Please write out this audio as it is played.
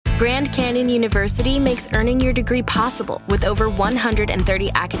Grand Canyon University makes earning your degree possible with over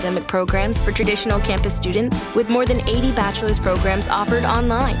 130 academic programs for traditional campus students with more than 80 bachelor's programs offered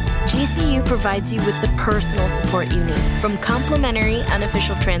online. GCU provides you with the personal support you need, from complimentary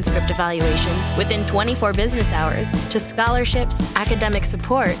unofficial transcript evaluations within 24 business hours to scholarships, academic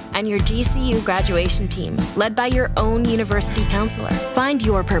support, and your GCU graduation team, led by your own university counselor. Find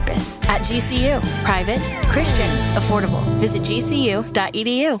your purpose at GCU. Private, Christian, affordable. Visit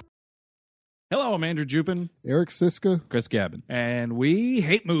gcu.edu. Hello, I'm Andrew Jupin. Eric Siska. Chris Gabin. And we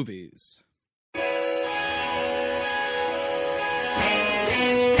hate movies.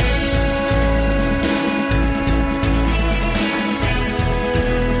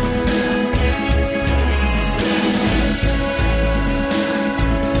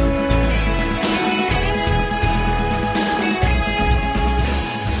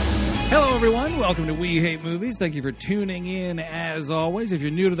 Hello, everyone. Welcome to We Hate Movies. Thank you for tuning in, as always. If you're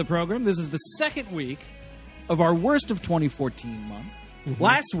new to the program, this is the second week of our worst of 2014 month. Mm-hmm.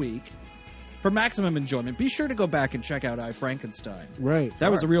 Last week, for maximum enjoyment, be sure to go back and check out I, Frankenstein. Right.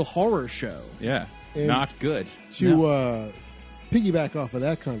 That was a real horror show. Yeah. And not good. To piggyback off of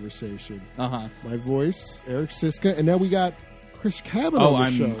that conversation, my voice, Eric Siska, and now we got Chris Cabin on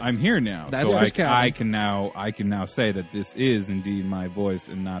the show. I'm here now. That's so Chris Cabin. I can now say that this is indeed my voice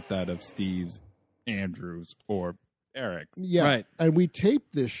and not that of Steve's, Andrew's, or Eric's. Yeah. Right. And we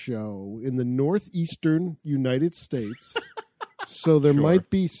taped this show in the northeastern United States. So there might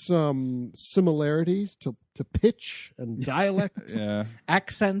be some similarities to pitch and dialect. Yeah.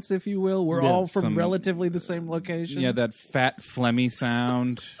 Accents, if you will. We're all from relatively the same location. Yeah, that fat, phlegmy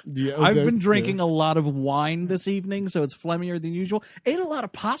sound. Yeah, I've been drinking a lot of wine this evening, so it's phlegmier than usual. Ate a lot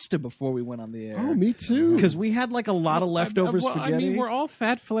of pasta before we went on the air. Oh, me too. Because we had like a lot of leftover spaghetti. I mean, we're all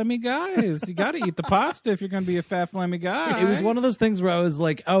fat, phlegmy guys. You got to eat the pasta if you're going to be a fat, phlegmy guy. It was one of those things where I was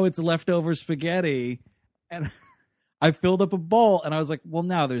like, oh, it's leftover spaghetti. And I filled up a bowl, and I was like, well,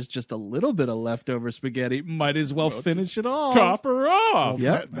 now there's just a little bit of leftover spaghetti. Might as well finish it all. Top her off.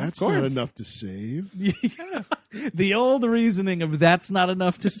 Well, that's not enough to save. The old reasoning of that's not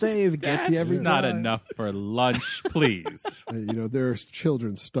enough to save gets you every That's time. not enough for lunch, please. There's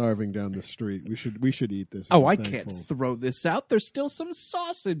children starving down the street. We should eat this. Oh, I'm I thankful. can't throw this out. There's still some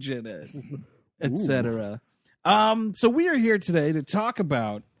sausage in it, etc. So we are here today to talk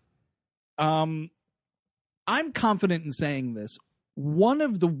about I'm confident in saying this, one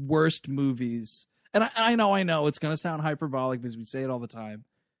of the worst movies, and I know it's going to sound hyperbolic because we say it all the time.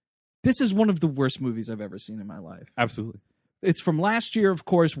 This is one of the worst movies I've ever seen in my life. Absolutely. It's from last year, of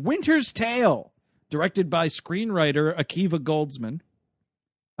course, Winter's Tale, directed by screenwriter Akiva Goldsman.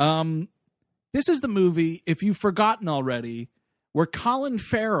 This is the movie, if you've forgotten already, where Colin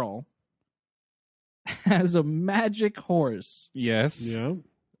Farrell has a magic horse. Yes. Yeah.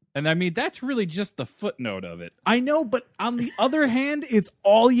 And I mean, that's really just the footnote of it. I know, but on the other hand, it's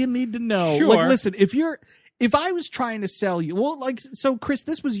all you need to know. Sure. Like, listen, if I was trying to sell you, so Chris,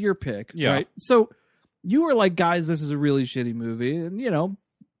 this was your pick, right? So you were like, guys, this is a really shitty movie. And,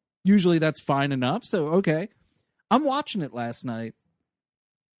 usually that's fine enough. So, okay. I'm watching it last night.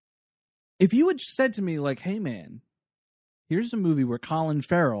 If you had said to me, like, hey, man, here's a movie where Colin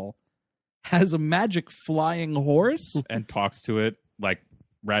Farrell has a magic flying horse And talks to it like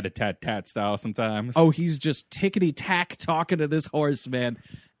rat-a-tat-tat style sometimes. Oh, he's just tickety-tack talking to this horse, man.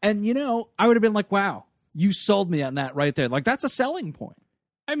 And, I would have been like, wow, you sold me on that right there. Like, that's a selling point.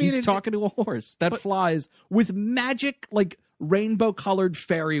 I mean, he's talking to a horse that flies with magic, like, rainbow-colored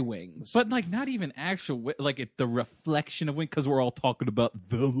fairy wings. But, like, not even actual, the reflection of wind, because we're all talking about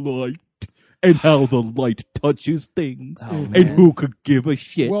the light and how the light touches things and who could give a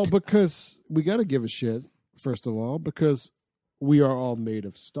shit. Well, because we got to give a shit, first of all, because we are all made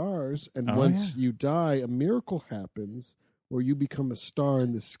of stars, and once you die, a miracle happens where you become a star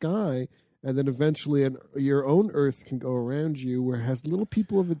in the sky, and then eventually your own Earth can go around you, where it has little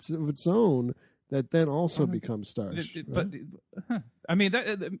people of its own that then also become stars. But I mean,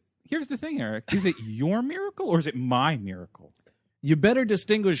 here's the thing, Eric: is it your miracle or is it my miracle? You better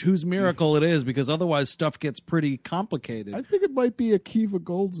distinguish whose miracle it is, because otherwise stuff gets pretty complicated. I think it might be Akiva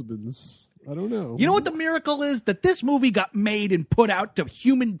Goldsman's. I don't know. You know what the miracle is? That this movie got made and put out to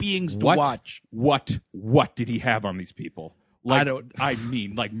human beings to watch. What did he have on these people? I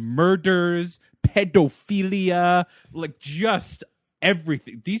mean, murders, pedophilia, just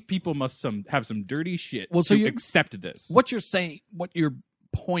everything. These people must have some dirty shit to accept this. What you're saying, what your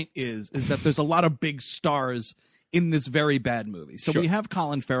point is that there's a lot of big stars in this very bad movie. So we have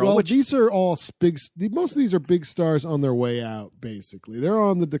Colin Farrell. Well, these are all big. Most of these are big stars on their way out. Basically, they're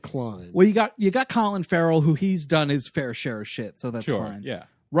on the decline. Well, you got Colin Farrell, who he's done his fair share of shit, so that's fine. Yeah.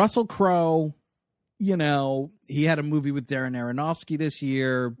 Russell Crowe, you know, he had a movie with Darren Aronofsky this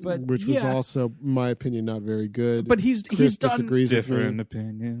year, but which was also, in my opinion, not very good. But he's done different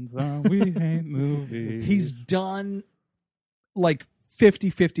opinions on We Hate Movies. He's done like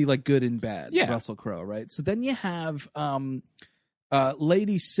 50-50, like good and bad. Yeah. Russell Crowe, right? So then you have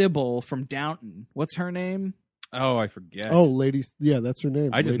Lady Sybil from Downton. What's her name? Oh, I forget. Oh, Lady, yeah, that's her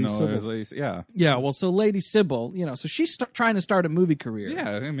name. I just Lady know Sybil. it was Lady. Yeah, Yeah, well, so Lady Sybil, you know, so she's trying to start a movie career.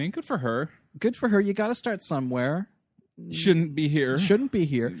 yeah. I mean, good for her. Good for her. You got to start somewhere. Shouldn't be here. Shouldn't be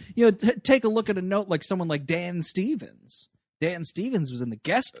here. You know, take a look at a note like someone like Dan Stevens. Dan Stevens was in The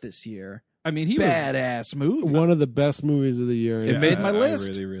Guest this year. I mean, he Badass movie. One of the best movies of the year. It made my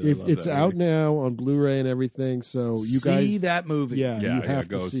list. I really love It's that out movie. now on Blu-ray and everything, so you guys see that movie. Yeah, Yeah, you have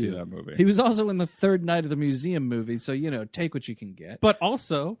go to see it. that movie. He was also in the Third Night of the Museum movie, so you know, take what you can get. But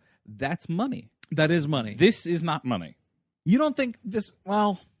also, that's money. That is money. This is not money. You don't think this?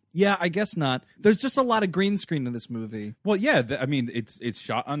 Well, yeah, I guess not. There's just a lot of green screen in this movie. Well, yeah. I mean, it's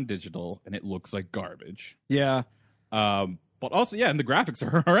shot on digital and it looks like garbage. Yeah. But also, yeah, and the graphics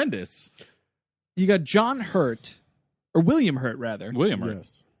are horrendous. You got John Hurt, or William Hurt, rather. William Hurt,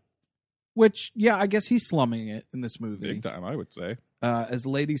 Yes. Which, yeah, I guess he's slumming it in this movie. big time, I would say. As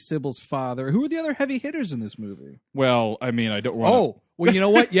Lady Sybil's father. Who are the other heavy hitters in this movie? Well, I mean, I don't want. Oh, well, you know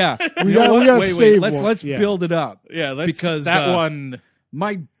what? Yeah, We gotta save Let's one. let's build it up. yeah, because, that one.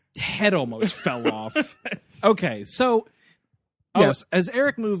 My head almost fell off. Okay, so yes, as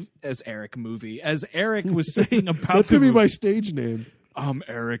Eric was saying about That's the gonna be movie, my stage name.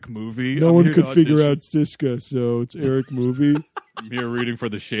 Eric movie. No I'm one here could to figure audition. out Siska, so it's Eric movie. I'm here reading for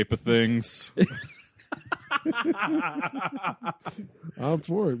The Shape of Things. I'm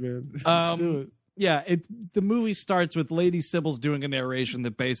for it, man. Let's do it. Yeah, the movie starts with Lady Sybil's doing a narration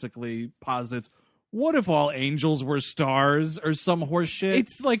that basically posits, what if all angels were stars or some horse shit?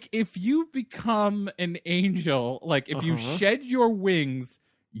 It's like if you become an angel, like if you shed your wings,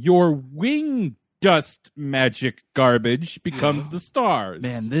 your wing dust magic garbage becomes the stars.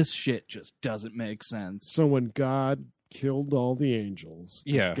 Man, this shit just doesn't make sense. So when God killed all the angels,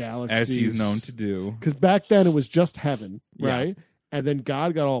 yeah, galaxies, as he's known to do. because back then it was just heaven, Yeah. right? And then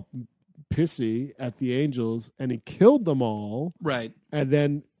God got all pissy at the angels and he killed them all, Right. and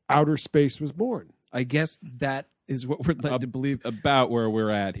then outer space was born. I guess that is what we're led to believe. About where we're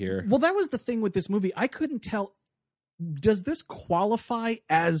at here. Well, that was the thing with this movie. I couldn't tell. Does this qualify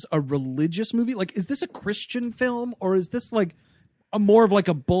as a religious movie? Like, is this a Christian film, or is this like a more of like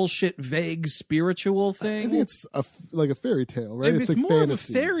a bullshit, vague spiritual thing? I think it's like a fairy tale, right? It's like more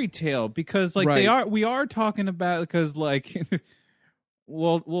fantasy. of a fairy tale because, like, Right. we are talking about because, like,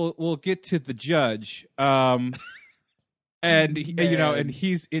 we'll get to the judge, and you know, and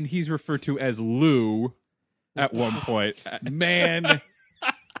he's referred to as Lou at one point. Man,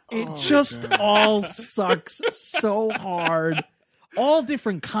 it just all sucks so hard. All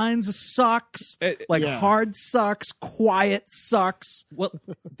different kinds of sucks, like Yeah. hard sucks, quiet sucks. Well,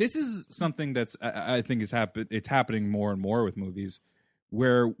 this is something that's I think it's happening more and more with movies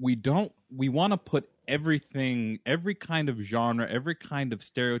where we want to put everything, every kind of genre, every kind of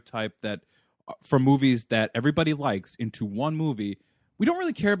stereotype that from movies that everybody likes into one movie. We don't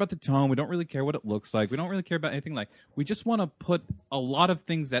really care about the tone. We don't really care what it looks like. We don't really care about anything like. We just want to put a lot of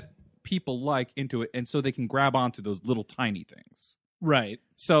things that people like into it, and so they can grab onto those little tiny things. Right.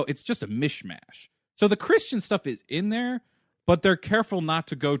 So it's just a mishmash. So the Christian stuff is in there, but they're careful not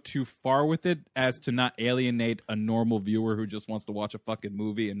to go too far with it as to not alienate a normal viewer who just wants to watch a fucking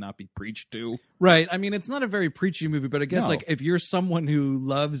movie and not be preached to. Right. I mean, it's not a very preachy movie, but I guess No. like if you're someone who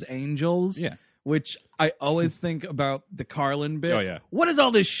loves angels, Yeah. which I always think about the Carlin bit. Oh, yeah. What is all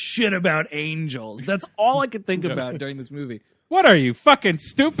this shit about angels? That's all I could think about during this movie. What are you, fucking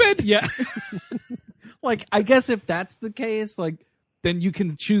stupid? Yeah. Like, I guess if that's the case, like, then you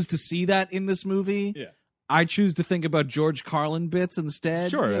can choose to see that in this movie. Yeah. I choose to think about George Carlin bits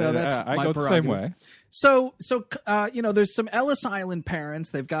instead. Sure. You know, that's I my go the same way. So, you know, there's some Ellis Island parents.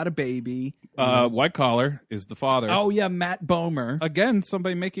 They've got a baby. White Collar is the father. Oh, yeah, Matt Bomer. Again,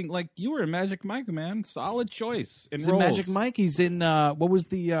 somebody making, like, you were in Magic Mike, man. Solid choice in He's in roles. Magic Mike. He's in, what was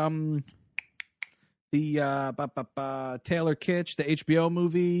the Taylor Kitsch, the HBO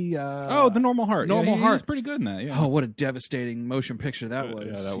movie. The Normal Heart. Normal He Heart. was pretty good in that. Yeah. Oh, what a devastating motion picture that was.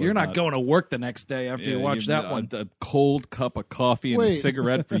 yeah, that was You're not not- going to work the next day after you watch that one. A cold cup of coffee and a Wait.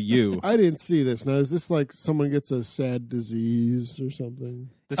 cigarette for you. I didn't see this. Now, is this like someone gets a sad disease or something?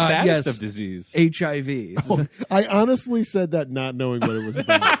 The saddest yes. of disease. HIV. I honestly said that not knowing what it was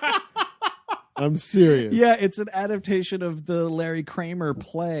about. I'm serious. Yeah, it's an adaptation of the Larry Kramer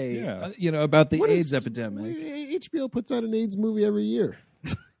play, Yeah. you know, about the What AIDS is- epidemic. HBO puts out an AIDS movie every year.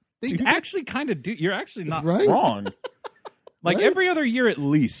 They actually kind of do. You're actually not Right? wrong. Like Right? every other year at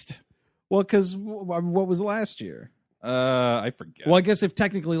least. Well, because what was last year? I forget. Well, I guess if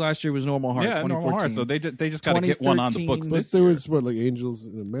technically last year was Normal Heart, yeah, 2014. Normal Heart. So they just got to get one on the books. But This there year. was like Angels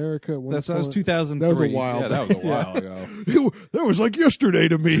in America. At one that was point? 2003. That was a while. Yeah, that was a while ago. That was like yesterday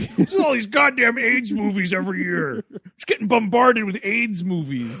to me. There's all these goddamn AIDS movies every year. Just getting bombarded with AIDS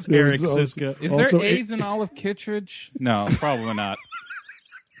movies. There Eric was also- Siska. Is Also, there AIDS in Olive Kittredge? No, probably not.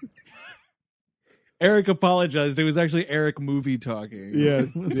 Eric apologized. It was actually Eric Movie talking.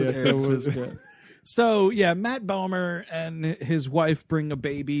 Yes, That's yes, what Eric it was. Siska. So yeah, Matt Bomer and his wife bring a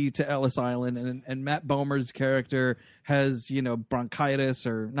baby to Ellis Island, and Matt Bomer's character has bronchitis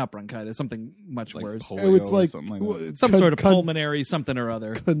or not bronchitis, something much Like worse, polio It's like or something like that. some sort of pulmonary something or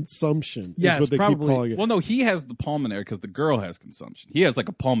other. Consumption. Yes, is what they probably. keep calling it. Well, no, he has the pulmonary because the girl has consumption. He has like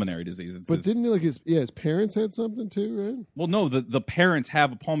a pulmonary disease. It's But his- didn't he like his parents had something too, right? well, no, the parents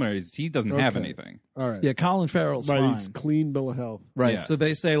have a pulmonary disease. He doesn't have Okay. anything. All right. Yeah, Colin Farrell's Right, fine. he's clean bill of health. Right. Yeah. So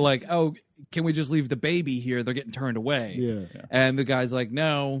they say like, "Oh, can we just leave the baby here? They're getting turned away." Yeah. And the guy's like,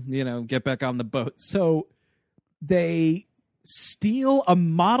 "No, get back on the boat." So they steal a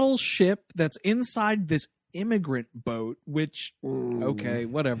model ship that's inside this immigrant boat, which okay,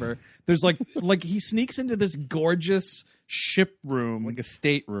 whatever. There's like he sneaks into this gorgeous ship room. Like a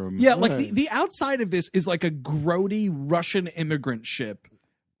stateroom. Yeah, like Right. the outside of this is like a grody Russian immigrant ship.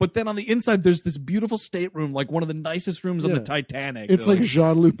 But then on the inside, there's this beautiful stateroom, like one of the nicest rooms on Yeah. the Titanic. It's They're like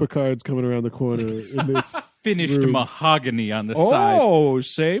Jean-Luc Picard's coming around the corner in this Finished room. mahogany on the side. oh,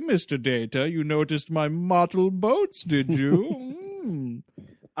 say, Mr. Data, you noticed my model boats, did you?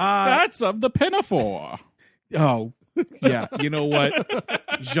 That's of the Pinafore. Oh, yeah. You know what?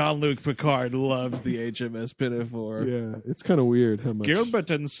 Jean-Luc Picard loves the HMS Pinafore. Yeah, it's kind of weird how much. Gilbert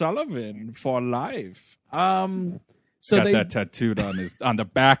and Sullivan for life. So Got they that tattooed on the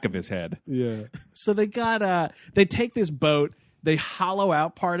back of his head. Yeah. So they got they take this boat, they hollow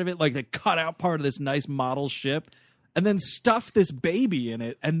out part of it, like they cut out part of this nice model ship, and then stuff this baby in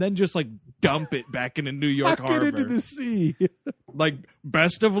it, and then just like dump it back into New York Knock it Harbor. into the sea. Like,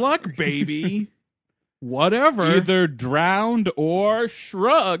 best of luck, baby. Whatever. Either drowned or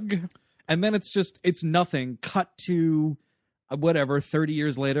shrug. And then it's nothing. Cut to whatever, 30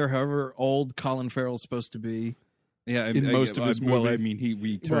 years later, however old Colin Farrell's supposed to be. Yeah, In most of his well, movie. I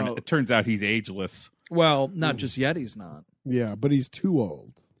mean, Well- it turns out he's ageless. Well, not just yet, he's not. Yeah, but he's too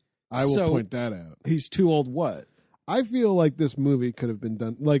old. I will So- point that out. He's too old what? I feel like this movie could have been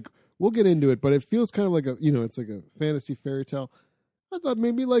done. Like, we'll get into it, but it feels kind of like it's like a fantasy fairy tale. I thought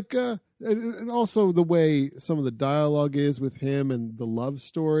maybe like, and also the way some of the dialogue is with him and the love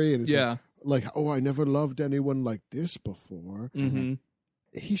story, and it's Yeah. like, oh, I never loved anyone like this before. Mm-hmm.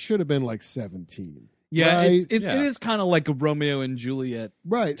 He should have been like 17. Yeah, Right? it Yeah. is kind of like a Romeo and Juliet.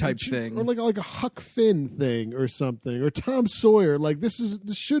 Right, Type thing. or like a Huck Finn thing, or something, or Tom Sawyer. Like this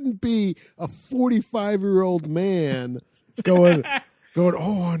shouldn't be a 45-year-old man going.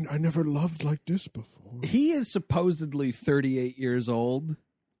 Oh, I never loved like this before. He is supposedly 38 years old.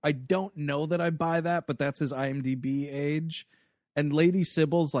 I don't know that I buy that, but that's his IMDb age. And Lady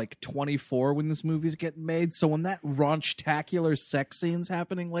Sybil's like 24 when this movie's getting made. So when that raunch-tacular sex scene's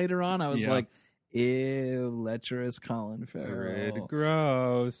happening later on, I was Yeah. like, ew, lecherous Colin Farrell.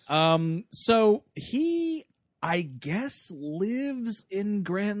 Gross. So he, I guess, lives in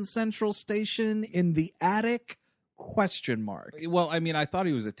Grand Central Station in the attic? ? Well, I mean, I thought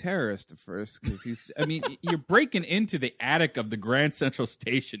he was a terrorist at first because he's. I mean, you're breaking into the attic of the Grand Central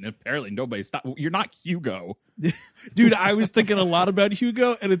Station. And apparently, nobody stopped. You're not Hugo. Dude, I was thinking a lot about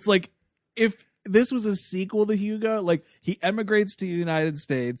Hugo, and it's like if this was a sequel to Hugo, like he emigrates to the United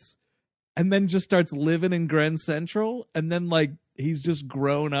States and then just starts living in Grand Central, and then like he's just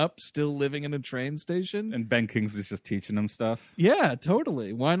grown up still living in a train station. And Ben Kingsley's just teaching him stuff. Yeah,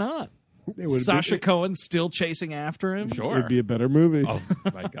 totally. Why not? It would Sasha Cohen still chasing after him. Sure. It'd be a better movie. Oh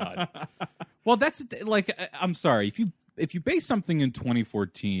my god. Well, that's like I'm sorry if you base something in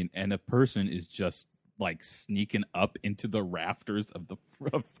 2014 and a person is just like sneaking up into the rafters of the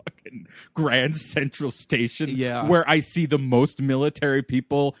fucking Grand Central Station, Yeah. where I see the most military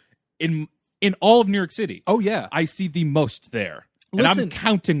people in all of New York City. Oh yeah. I see the most there, and Listen. I'm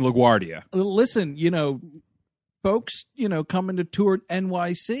counting LaGuardia. Listen, folks, coming to tour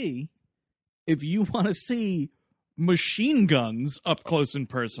NYC, if you want to see machine guns up close and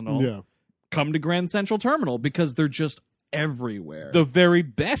personal, Yeah. come to Grand Central Terminal because they're just everywhere. The very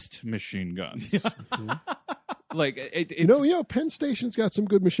best machine guns. Like it's Penn Station's got some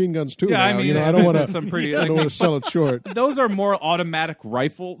good machine guns too. Yeah, now. I mean, I don't want to. some pretty. I Like, don't want to sell it short. those are more automatic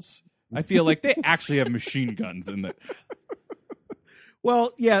rifles. I feel like they actually have machine guns in the.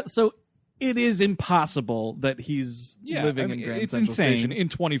 Well, yeah, so it is impossible that he's living in Grand Central Station in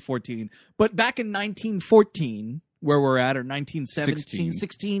 2014. But back in 1914, where we're at, or 1917,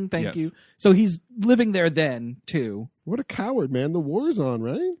 16, thank you. So he's living there then, too. What a coward, man. The war's on,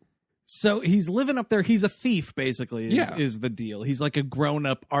 right? So he's living up there. He's a thief, basically, is the deal. He's like a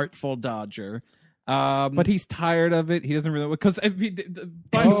grown-up, artful dodger. But he's tired of it. He doesn't really... Because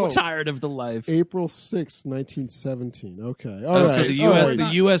he's tired of the life. April 6th, 1917. Okay. All right. So the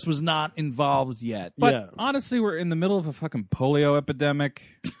U.S. was not involved yet. But honestly, we're in the middle of a fucking polio epidemic.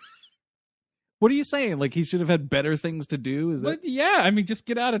 What are you saying? Like, he should have had better things to do? Is that... Yeah, I mean, just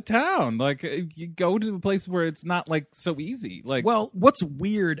get out of town. Like, you go to a place where it's not, like, so easy. Like, well, what's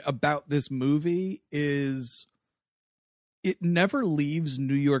weird about this movie is it never leaves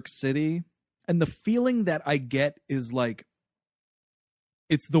New York City. And the feeling that I get is like,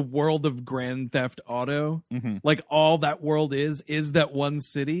 it's the world of Grand Theft Auto. Mm-hmm. Like, all that world is that one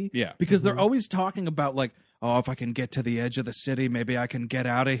city. Yeah. Because they're always talking about, like, oh, if I can get to the edge of the city, maybe I can get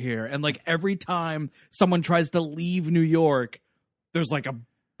out of here. And, like, every time someone tries to leave New York, there's, like, a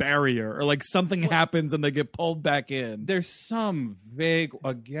barrier or, like, something happens and they get pulled back in. There's some vague,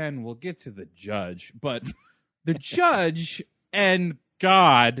 again, we'll get to the judge, but the judge and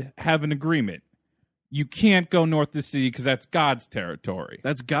God have an agreement. You can't go north of the city because that's God's territory.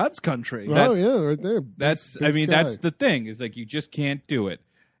 That's God's country. Oh, yeah, right there. That's the thing. Is like, you just can't do it.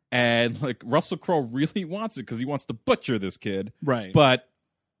 And like, Russell Crowe really wants it because he wants to butcher this kid. Right. But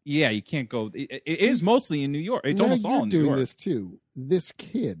yeah, you can't go. It is mostly in New York. It's almost all in New York. You're doing this too. This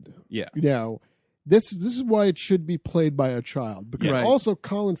kid. Yeah. Now, this is why it should be played by a child. Because also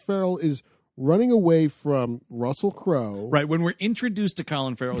Colin Farrell is running away from Russell Crowe. Right. When we're introduced to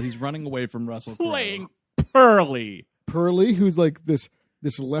Colin Farrell, he's running away from Russell Crowe. Playing Pearly. Pearly, who's like this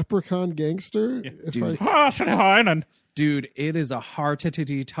leprechaun gangster. Yeah. Dude, it is a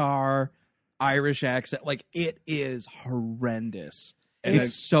hard-tar Irish accent. Like, it is horrendous. And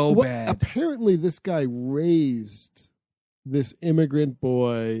it's so bad. Apparently, this guy raised this immigrant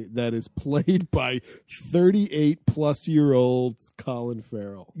boy that is played by 38-plus-year-old Colin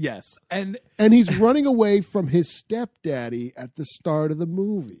Farrell. Yes. And he's running away from his stepdaddy at the start of the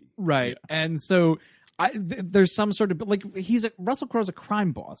movie. Right. Yeah. And so there's some sort of, like, Russell Crowe's a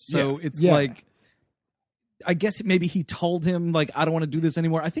crime boss. So it's like, I guess maybe he told him, like, I don't want to do this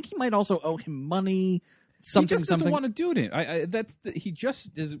anymore. I think he might also owe him money. He just doesn't want to do it. He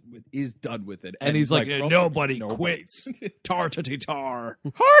just is done with it, and he's like nobody quits. Tar. It's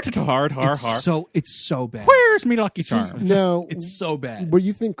so bad. Where's me lucky charm? Now it's so bad. What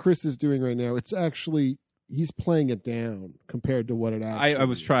you think Chris is doing right now? It's actually he's playing it down compared to what it actually. I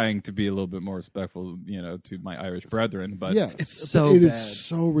was trying to be a little bit more respectful, to my Irish brethren, but yes, it's so bad. It is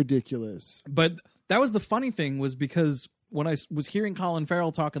so ridiculous. But that was the funny thing, was because when I was hearing Colin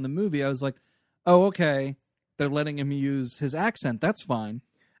Farrell talk in the movie, I was like, oh, okay, they're letting him use his accent. That's fine.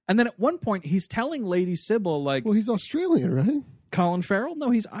 And then at one point, he's telling Lady Sybil, like... Well, he's Australian, right? Colin Farrell? No,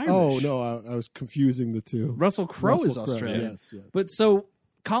 he's Irish. Oh, no, I was confusing the two. Russell Crowe is Australian. Yes. But so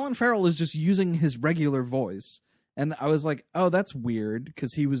Colin Farrell is just using his regular voice. And I was like, oh, that's weird,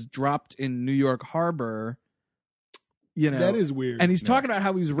 because he was dropped in New York Harbor... that is weird. And he's talking about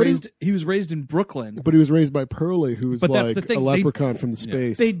how he was raised in Brooklyn. But he was raised by Pearly, who's like that's the thing. A leprechaun from the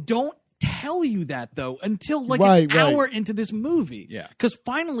space. They don't tell you that, though, until like an hour into this movie. Yeah. Because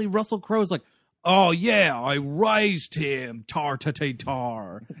finally Russell Crowe's like, oh, yeah, I raised him, tar.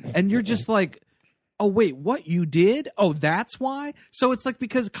 And you're just like, oh, wait, what, you did? Oh, that's why? So it's like,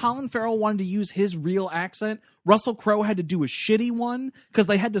 because Colin Farrell wanted to use his real accent, Russell Crowe had to do a shitty one, because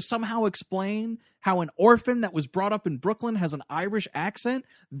they had to somehow explain how an orphan that was brought up in Brooklyn has an Irish accent.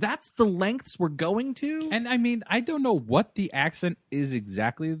 That's the lengths we're going to. And I mean, I don't know what the accent is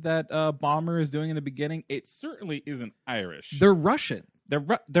exactly that Bomber is doing in the beginning. It certainly isn't Irish. They're Russian.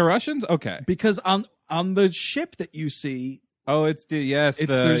 They're Russians? Okay. Because on the ship that you see... Oh, there's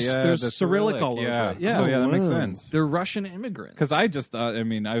there's Cyrillic all over it. Yeah. So, that makes sense. They're Russian immigrants. Because I just thought, I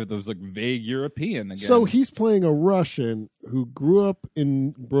was like vague European again. So he's playing a Russian who grew up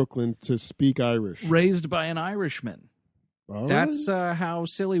in Brooklyn to speak Irish. Raised by an Irishman. All That's how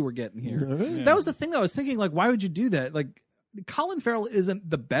silly we're getting here. Right. Yeah. That was the thing I was thinking, like, why would you do that? Like, Colin Farrell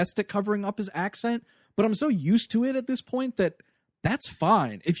isn't the best at covering up his accent, but I'm so used to it at this point that that's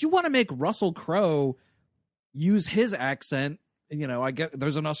fine. If you want to make Russell Crowe use his accent, I get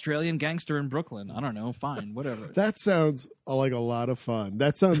there's an Australian gangster in Brooklyn. I don't know. Fine, whatever. That sounds like a lot of fun.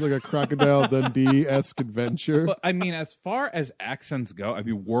 That sounds like a Crocodile Dundee-esque adventure. But I mean, as far as accents go,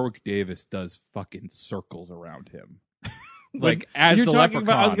 Warwick Davis does fucking circles around him. Like as you're the talking leprechaun.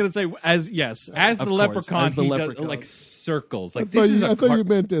 about, I was going to say as the leprechaun, as the he leprechaun. does like circles. Like I thought you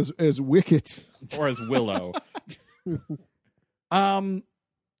meant as Wicket. or as Willow.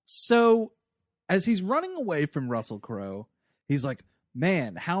 So as he's running away from Russell Crowe, he's like,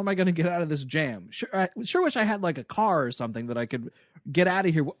 man, how am I going to get out of this jam? I sure wish I had like a car or something that I could get out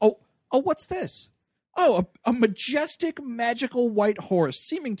of here. Oh, what's this? Oh, a majestic, magical white horse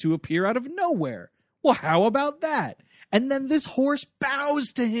seeming to appear out of nowhere. Well, how about that? And then this horse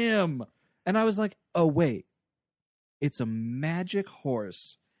bows to him. And I was like, oh, wait, it's a magic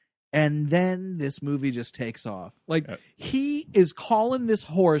horse. And then this movie just takes off. Like, he is calling this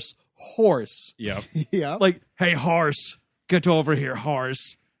horse. Yeah. Yeah. Like, hey, horse, get over here,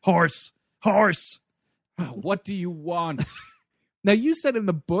 horse. What do you want? Now, you said in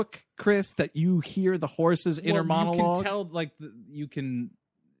the book, Chris, that you hear the horse's inner monologue. You can tell, like,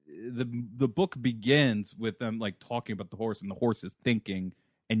 the book begins with them, like, talking about the horse, and the horse is thinking,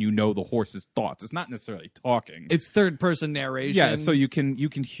 and you know the horse's thoughts. It's not necessarily talking. It's third-person narration. Yeah, so you can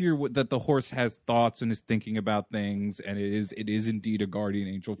hear that the horse has thoughts and is thinking about things, and it is indeed a guardian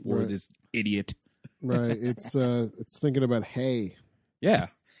angel for this idiot. Right. It's thinking about hay. Yeah.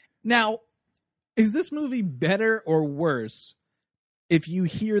 Now, is this movie better or worse if you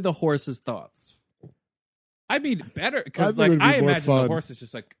hear the horse's thoughts? I mean, better, because I like I more imagine fun. the horse is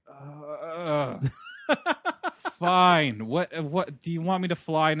just like, fine. What do you want me to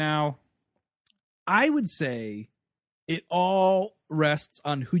fly now? I would say it all rests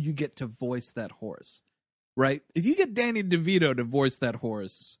on who you get to voice that horse, right? If you get Danny DeVito to voice that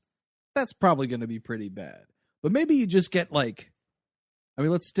horse, that's probably going to be pretty bad. But maybe you just get like, I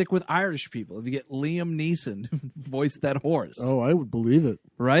mean, let's stick with Irish people. If you get Liam Neeson to voice that horse, Oh, I would believe it.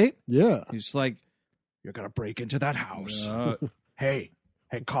 right? Yeah. He's just like, you're going to break into that house. Hey,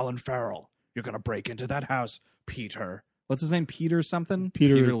 Colin Farrell, you're going to break into that house, Peter. What's his name? Peter something?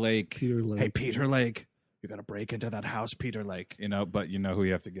 Peter Lake. Peter Lake. Hey, Peter Lake, you're going to break into that house, Peter Lake. But you know who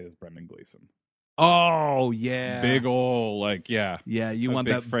you have to get is Brendan Gleeson. Oh, yeah. Big ol' Yeah, you a want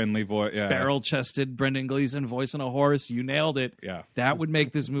big that friendly voice. Yeah. barrel-chested Brendan Gleeson voicing a horse. You nailed it. Yeah. That would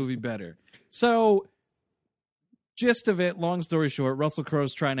make this movie better. So, gist of it, long story short, Russell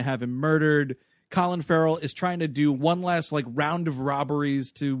Crowe's trying to have him murdered. Colin Farrell is trying to do one last like round of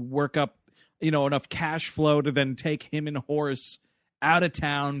robberies to work up, enough cash flow to then take him and horse out of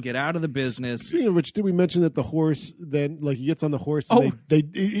town, get out of the business. Speaking of which, did we mention that the horse then, like, he gets on the horse and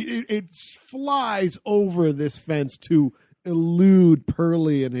it flies over this fence to elude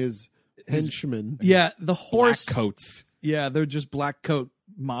Pearly and his henchmen? Yeah, the horse. Black coats. Yeah, they're just black coat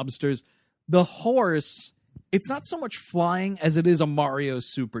mobsters. The horse, it's not so much flying as it is a Mario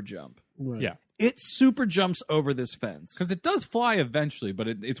super jump. Right. Yeah. It super jumps over this fence. Because it does fly eventually, but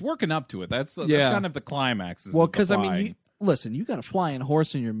it's working up to it. That's kind of the climax. Well, because I mean, listen, you got a flying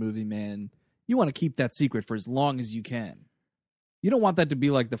horse in your movie, man. You want to keep that secret for as long as you can. You don't want that to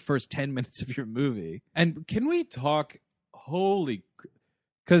be like the first 10 minutes of your movie. And can we talk?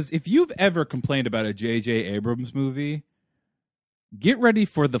 Because if you've ever complained about a J.J. Abrams movie, get ready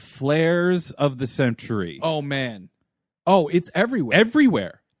for the flares of the century. Oh, man. Oh, it's everywhere.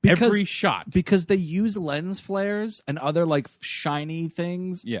 Everywhere. Every shot. Because they use lens flares and other like shiny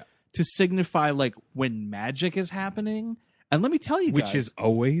things to signify like when magic is happening. And let me tell you guys, which is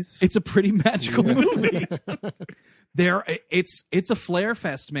always, it's a pretty magical movie. It's a flare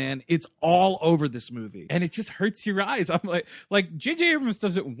fest, man. It's all over this movie, and it just hurts your eyes. I'm like J.J. Abrams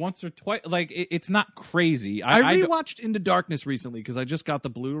does it once or twice. Like it's not crazy. I rewatched Into Darkness recently because I just got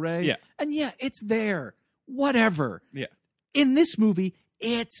the Blu-ray. Yeah, and it's there. Whatever. Yeah. In this movie,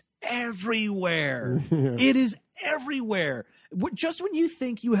 it's everywhere. It is everywhere. Just when you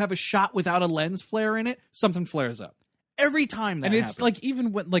think you have a shot without a lens flare in it, something flares up. Every time that and it's happens. like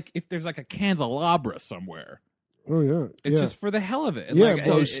even when if there's like a candelabra somewhere. Oh yeah, it's just for the hell of it. Yeah, like,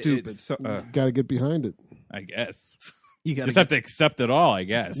 so stupid. Got to get behind it. I guess you just have to accept it all. I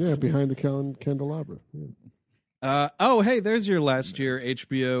guess. Yeah, behind the candelabra. Yeah. Hey, there's your last year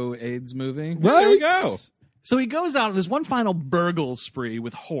HBO AIDS movie. Right. There we go. So he goes out. There's one final burgle spree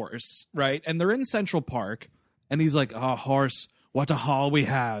with Horse, right? And they're in Central Park, and he's like, "Oh, Horse, what a haul we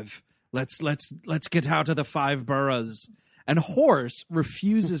have! Let's get out of the 5 boroughs." And Horse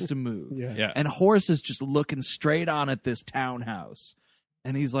refuses to move. Yeah. And Horse is just looking straight on at this townhouse,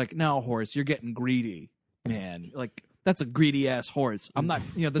 and he's like, "No, Horse, you're getting greedy, man. Like that's a greedy ass horse. I'm not.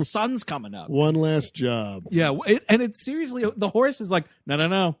 The sun's coming up. One last job. Yeah, and it's seriously the horse is like,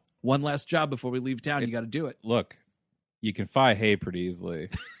 no. One last job before we leave town. You got to do it. Look, you can find hay pretty easily,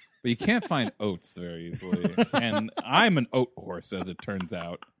 but you can't find oats very easily. And I'm an oat horse, as it turns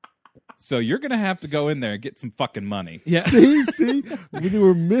out. So you're going to have to go in there and get some fucking money. Yeah. See, we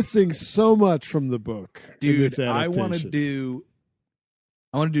were missing so much from the book. Dude, I want to do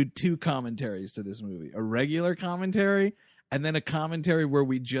 2 commentaries to this movie. A regular commentary and then a commentary where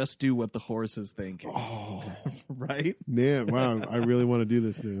we just do what the horse is thinking. Oh, right? Yeah, wow. I really want to do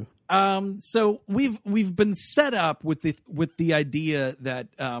this now. So we've been set up with the idea that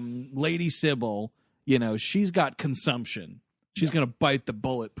Lady Sybil, she's got consumption. She's going to bite the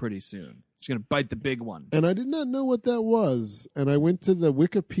bullet pretty soon. She's going to bite the big one. And I did not know what that was. And I went to the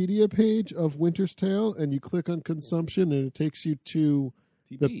Wikipedia page of Winter's Tale, and you click on consumption, and it takes you to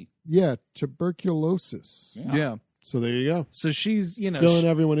TB. Tuberculosis. Yeah. So there you go. So she's, filling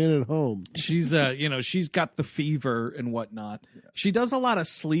everyone in at home. She's, she's got the fever and whatnot. Yeah. She does a lot of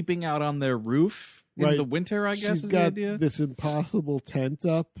sleeping out on their roof. In the winter, I guess, She's is got the idea. This impossible tent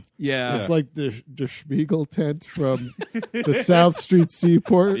up. Yeah. It's like the Spiegel tent from the South Street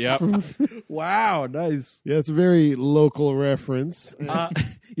Seaport. Yep. Wow, nice. Yeah, it's a very local reference.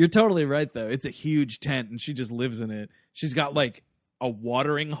 You're totally right, though. It's a huge tent, and she just lives in it. She's got, like, a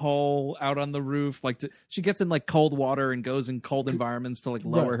watering hole out on the roof. She gets in, like, cold water and goes in cold environments to, like,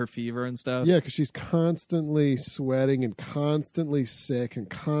 lower her fever and stuff. Yeah, because she's constantly sweating and constantly sick and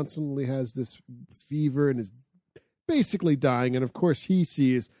constantly has this fever and is basically dying. And, of course, he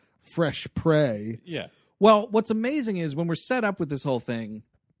sees fresh prey. Yeah. Well, what's amazing is when we're set up with this whole thing,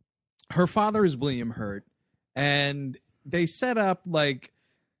 her father is William Hurt, and they set up, like,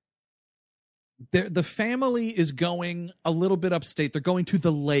 the family is going a little bit upstate. They're going to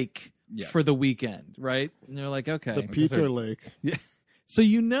the lake for the weekend, right? And they're like, okay. The Peter Lake. Yeah. So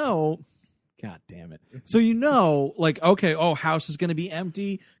God damn it. So like, okay, house is going to be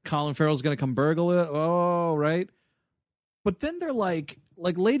empty. Colin Farrell's going to come burgle it. Oh, right. But then they're like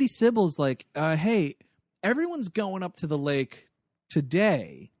Lady Sybil's like, hey, everyone's going up to the lake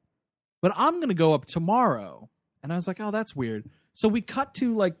today, but I'm going to go up tomorrow. And I was like, oh, that's weird. So we cut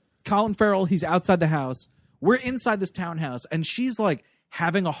to like Colin Farrell. He's outside the house. We're inside this townhouse, and she's like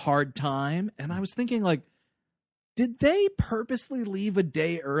having a hard time. And I was thinking, like, did they purposely leave a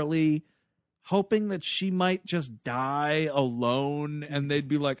day early hoping that she might just die alone? And they'd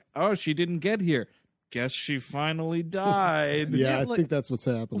be like, oh, she didn't get here. Guess she finally died. Yeah, I think that's what's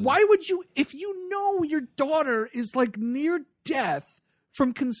happening. Why would you, if you know your daughter is like near death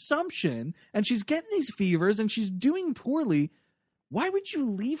from consumption and she's getting these fevers and she's doing poorly, why would you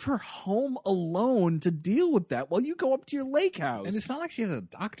leave her home alone to deal with that while you go up to your lake house? And it's not like she has a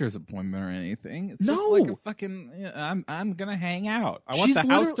doctor's appointment or anything. It's no. just like a fucking, I'm going to hang out. I want the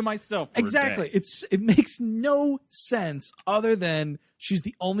house to myself for exactly. a day. It makes no sense other than she's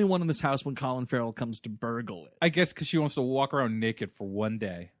the only one in this house when Colin Farrell comes to burgle it. I guess because she wants to walk around naked for one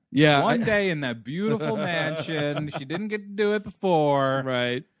day. Yeah. One day in that beautiful mansion. She didn't get to do it before.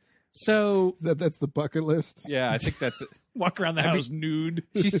 Right. So that's the bucket list. Yeah, I think that's it. Walk around the house nude.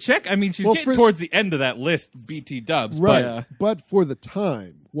 She's she's getting towards the end of that list, BT dubs. Right. But for the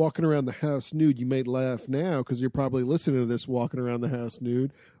time, walking around the house nude, you may laugh now because you're probably listening to this walking around the house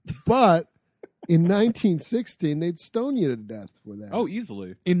nude. But in 1916, they'd stone you to death for that. Oh,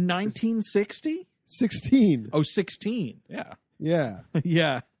 easily. In 1960? 16. Oh, 16. Yeah. Yeah.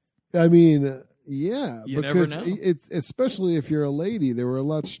 Yeah. I mean... Yeah, you because never know. It's especially if you're a lady, there were a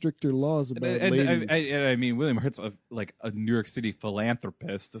lot stricter laws about ladies. I mean, William Hurt's like a New York City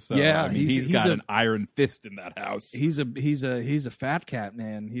philanthropist, so yeah, I mean, he's got an iron fist in that house. He's a fat cat,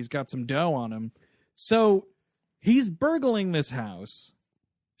 man. He's got some dough on him. So he's burgling this house.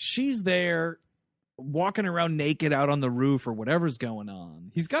 She's there, walking around naked out on the roof or whatever's going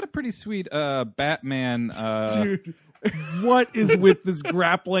on. He's got a pretty sweet Batman. Dude. What is with this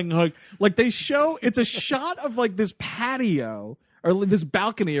grappling hook? Like they show, it's a shot of like this patio or this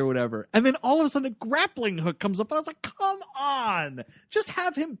balcony or whatever. And then all of a sudden a grappling hook comes up. And I was like, come on, just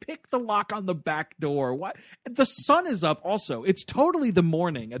have him pick the lock on the back door. What? The sun is up also. It's totally the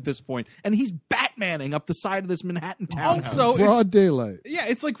morning at this point. And he's Batmaning up the side of this Manhattan townhouse. Also, broad daylight. Yeah,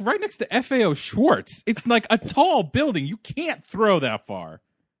 it's like right next to FAO Schwartz. It's like a tall building. You can't throw that far.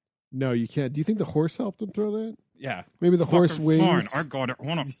 No, you can't. Do you think the horse helped him throw that? Yeah. Maybe the horse wings. Fine, I got it.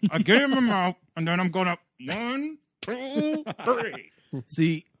 I get him in my mouth, and then I'm going to 1, 2, 3.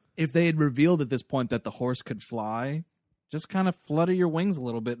 See, if they had revealed at this point that the horse could fly, just kind of flutter your wings a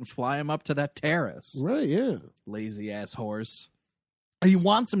little bit and fly him up to that terrace. Right, yeah. Lazy ass horse. He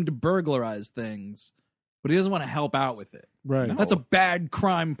wants him to burglarize things, but he doesn't want to help out with it. Right. No. That's a bad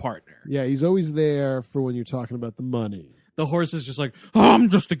crime partner. Yeah, he's always there for when you're talking about the money. The horse is just like, oh, I'm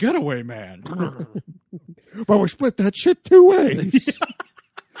just a getaway man. But we split that shit 2 ways.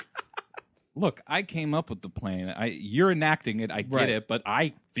 look, I came up with the plan. You're enacting it. I get it, but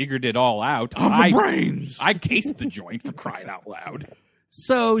I figured it all out. The brains. I cased the joint, for crying out loud.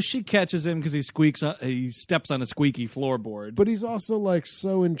 So she catches him because he steps on a squeaky floorboard. But he's also like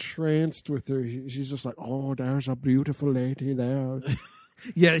so entranced with her. She's just like, oh, there's a beautiful lady there.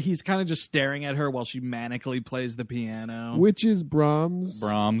 Yeah, he's kind of just staring at her while she manically plays the piano. Which is Brahms.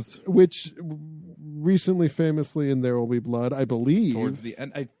 Which recently, famously, in There Will Be Blood, I believe. Towards the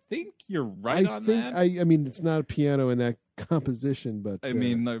end. I think you're right on that. I mean, it's not a piano in that composition, but... I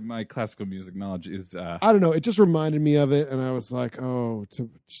mean, my classical music knowledge is... I don't know. It just reminded me of it, and I was like, oh,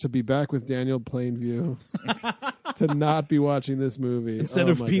 to be back with Daniel Plainview, to not be watching this movie. Instead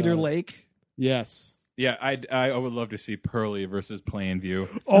of Peter Lake? Yes. Yeah, I would love to see Pearly versus Plainview.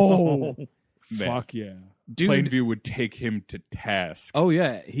 Oh, fuck yeah. Dude. Plainview would take him to task. Oh,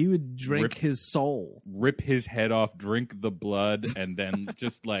 yeah. He would drink his soul. Rip his head off, drink the blood, and then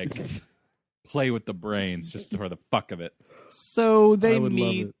just, like, play with the brains just for the fuck of it. So they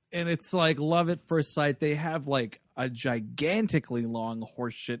meet, and it's like love at first sight. They have, like, a gigantically long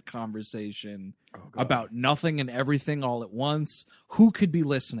horseshit conversation about nothing and everything all at once. Who could be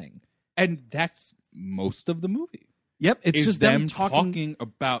listening? And that's most of the movie. Yep, it's just them talking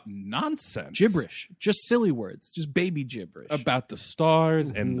about nonsense. Gibberish. Just silly words. Just baby gibberish. About the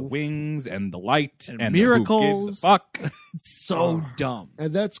stars and the wings and the light and miracles. Who gives a fuck. It's so dumb.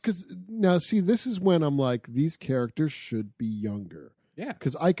 And that's because, now see, this is when I'm like, these characters should be younger. Yeah.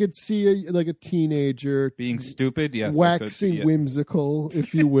 Because I could see a teenager. Being stupid, yes. Waxing whimsical,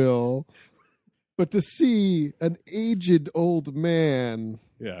 if you will. But to see an aged old man.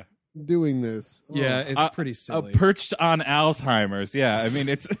 Yeah. Doing this. Yeah, it's pretty silly. Perched on Alzheimer's. Yeah, I mean,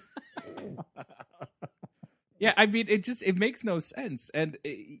 it's... yeah, I mean, it makes no sense. And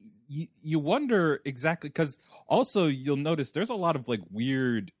you wonder exactly, because also you'll notice there's a lot of, like,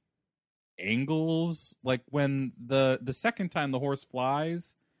 weird angles. Like, when the second time the horse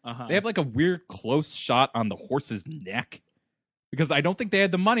flies, they have, like, a weird close shot on the horse's neck. Because I don't think they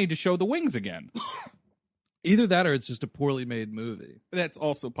had the money to show the wings again. Either that or it's just a poorly made movie. That's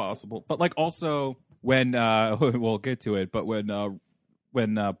also possible. But like also when we'll get to it, but when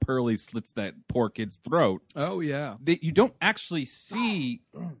Pearly slits that poor kid's throat. Oh yeah. You don't actually see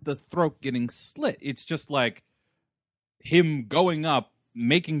the throat getting slit. It's just like him going up,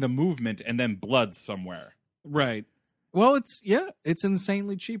 making the movement, and then blood somewhere. Right. Well, it's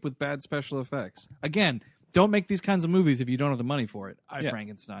insanely cheap with bad special effects. Again, don't make these kinds of movies if you don't have the money for it.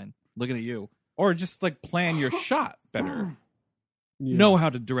 Frankenstein. Looking at you. Or just like plan your shot better. Know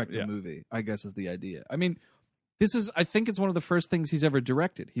how to direct a movie, I guess is the idea. I mean, I think it's one of the first things he's ever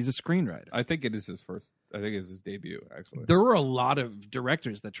directed. He's a screenwriter. I think it is his first. I think it's his debut, actually. There were a lot of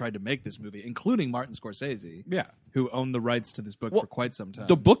directors that tried to make this movie, including Martin Scorsese. Yeah. Who owned the rights to this book for quite some time.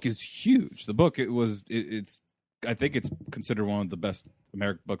 The book is huge. The book, I think it's considered one of the best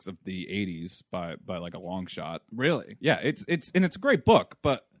American books of the 80s by like a long shot. Really? Yeah, it's a great book,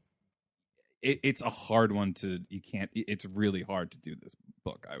 but it's a hard one it's really hard to do this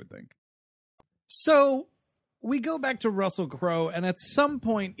book, I would think. So we go back to Russell Crowe, and at some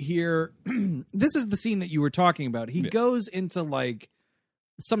point here, this is the scene that you were talking about. He goes into like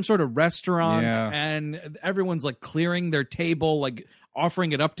some sort of restaurant, and everyone's like clearing their table, like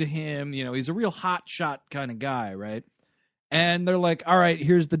offering it up to him. You know, he's a real hot shot kind of guy, right? And they're like, all right,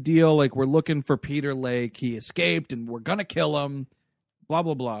 here's the deal. Like, we're looking for Peter Lake. He escaped, and we're going to kill him, blah,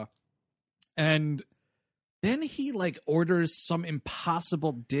 blah, blah. And then he like orders some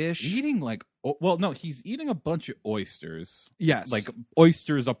impossible dish. Eating like, he's eating a bunch of oysters. Yes. Like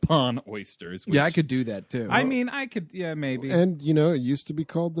oysters upon oysters. Yeah, I could do that too. I mean, I could, maybe. And, it used to be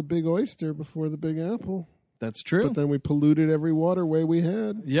called the Big Oyster before the Big Apple. That's true. But then we polluted every waterway we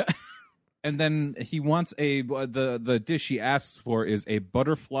had. Yeah. And then he wants the dish he asks for is a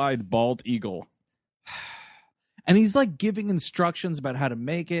butterflied bald eagle. And he's like giving instructions about how to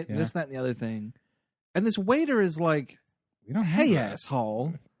make it, this, that, and the other thing. And this waiter is like, hey,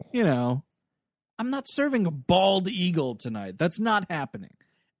 asshole, I'm not serving a bald eagle tonight. That's not happening.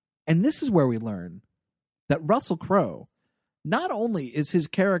 And this is where we learn that Russell Crowe, not only is his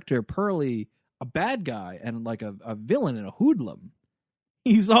character Pearly a bad guy and like a villain and a hoodlum,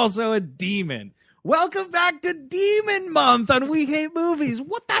 he's also a demon. Welcome back to Demon Month on We Hate Movies.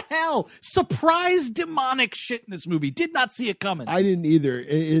 What the hell? Surprise demonic shit in this movie. Did not see it coming. I didn't either.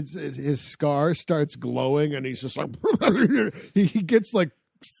 It's his scar starts glowing, and he's just like he gets like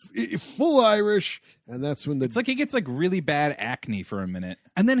full Irish, and that's when it's like he gets like really bad acne for a minute,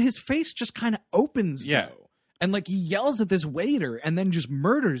 and then his face just kind of opens. Though, and like he yells at this waiter, and then just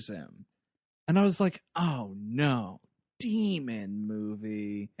murders him. And I was like, oh no. Demon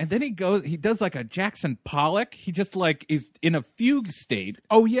movie. And then he does like a Jackson Pollock. He just like is in a fugue state.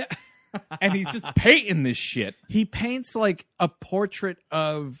 Oh, yeah. And he's just painting this shit. He paints like a portrait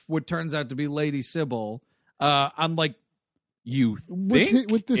of what turns out to be Lady Sybil. I'm like, you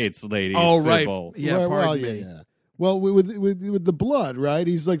think with this, it's Lady Right. Sybil. Yeah, pardon me. Yeah. Well, with the blood, right?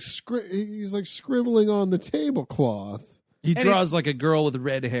 He's like scribbling on the tablecloth. He draws like a girl with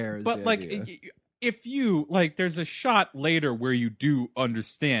red hair. But like, if you like, there's a shot later where you do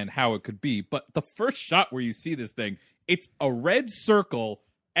understand how it could be. But the first shot where you see this thing, it's a red circle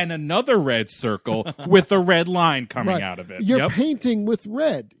and another red circle with a red line coming out of it. You're painting with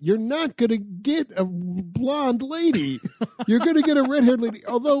red. You're not going to get a blonde lady. You're going to get a red-haired lady.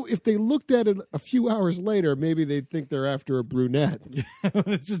 Although, if they looked at it a few hours later, maybe they'd think they're after a brunette.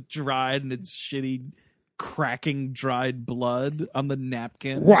 It's just dried and it's shitty, cracking dried blood on the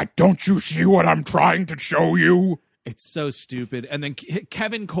napkin. What? Don't you see what I'm trying to show you? It's so stupid. And then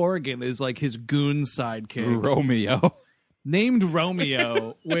Kevin Corrigan is like his goon sidekick. Romeo. Named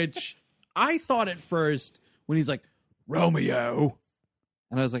Romeo, which I thought at first when he's like, Romeo.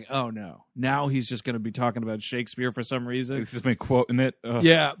 And I was like, oh no. Now he's just going to be talking about Shakespeare for some reason. It's just me quoting it.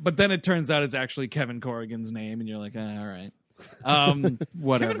 Yeah, but then it turns out it's actually Kevin Corrigan's name, and you're like, all right.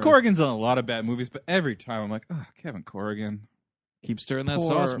 Whatever. Kevin Corrigan's on a lot of bad movies, but every time I'm like, oh, Kevin Corrigan. Keep stirring that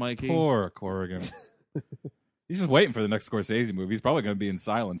sauce, Mikey. Poor Corrigan. He's just waiting for the next Scorsese movie. He's probably going to be in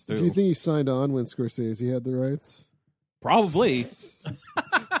silence, too. Do you think he signed on when Scorsese had the rights? Probably.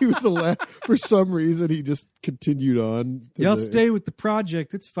 He was for some reason he just continued on. Y'all stay with the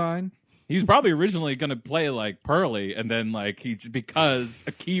project. It's fine. He was probably originally going to play like Pearly, and then like because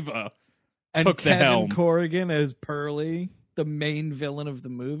Akiva took Kevin the helm. Corrigan as Pearly, the main villain of the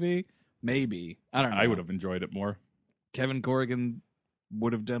movie. Maybe. I don't know. I would have enjoyed it more. Kevin Corrigan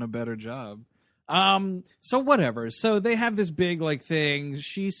would have done a better job. So whatever. So they have this big like thing.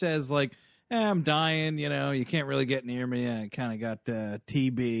 She says like, I'm dying, you can't really get near me. I kind of got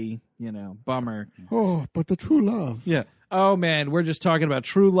TB, bummer. Oh, but the true love. Yeah. Oh, man, we're just talking about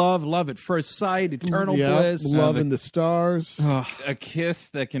true love, love at first sight, eternal bliss. Love in the stars. A kiss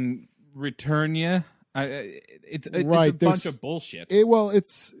that can return you. It's a bunch of bullshit.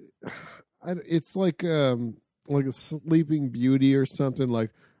 It's like a Sleeping Beauty or something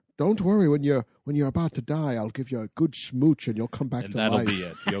like, don't worry, when you're about to die, I'll give you a good smooch and you'll come back to life. That'll be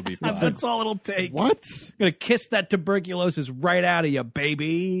it. You'll be fine. That's all it'll take. What? I'm going to kiss that tuberculosis right out of you,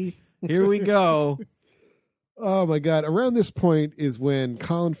 baby. Here we go. Oh, my God. Around this point is when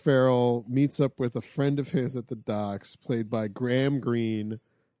Colin Farrell meets up with a friend of his at the docks, played by Graham Greene,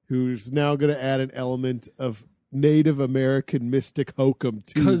 who's now going to add an element of Native American mystic hokum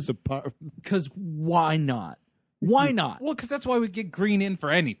to the part. Because why not? Why not? Well, because that's why we get Green in for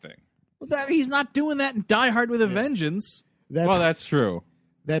anything. He's not doing that in Die Hard with a Vengeance. That's true.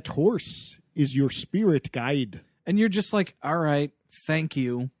 That horse is your spirit guide. And you're just like, all right, thank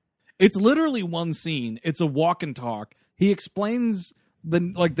you. It's literally one scene. It's a walk and talk. He explains the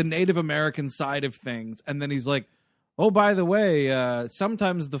Native American side of things, and then he's like, oh, by the way,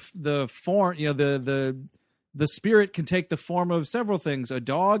 sometimes the form, the spirit can take the form of several things, a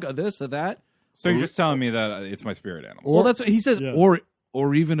dog, a this, a that. So you're just telling me that it's my spirit animal. Well, that's what he says. Yeah.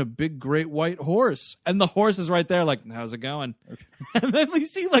 Or even a big, great white horse. And the horse is right there like, how's it going? And then we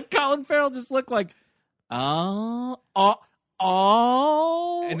see like Colin Farrell just look like, oh.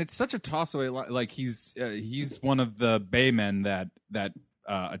 And it's such a toss away. Like he's one of the Baymen that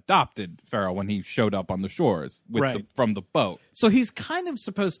adopted Farrell when he showed up on the shores from the boat. So he's kind of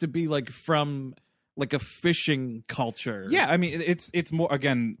supposed to be like from like a fishing culture. Yeah, I mean, it's more,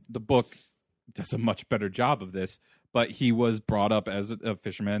 again, the book does a much better job of this, but he was brought up as a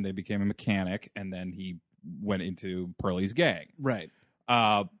fisherman. They became a mechanic, and then he went into Pearlie's gang. Right.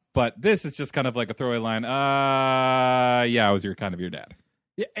 But this is just kind of like a throwaway line. Yeah, I was your dad.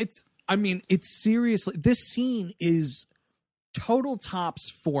 Yeah, it's seriously, this scene is total tops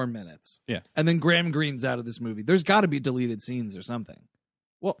 4 minutes. Yeah. And then Graham Greene's out of this movie. There's got to be deleted scenes or something.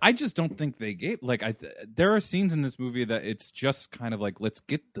 Well, I just don't think they gave there are scenes in this movie that it's just kind of like, let's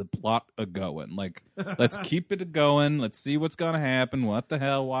get the plot a-going. Like, let's keep it a-going. Let's see what's going to happen. What the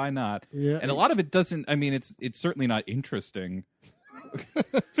hell? Why not? Yeah. And a lot of it doesn't, it's certainly not interesting.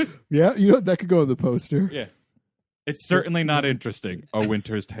 Yeah, that could go on the poster. Yeah. It's certainly not interesting. A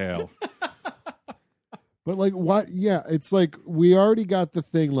Winter's Tale. But like what? Yeah, it's like we already got the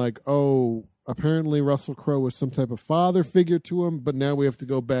thing like, oh, apparently Russell Crowe was some type of father figure to him, but now we have to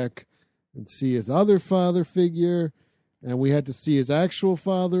go back and see his other father figure, and we had to see his actual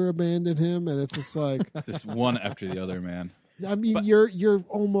father abandon him, and it's just like it's just one after the other, man. I mean, you're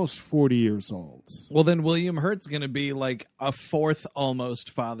almost 40 years old. Well, then William Hurt's going to be like a fourth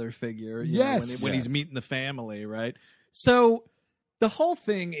almost father figure. Yes. When he's meeting the family, right? So the whole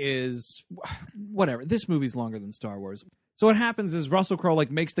thing is whatever. This movie's longer than Star Wars. So what happens is Russell Crowe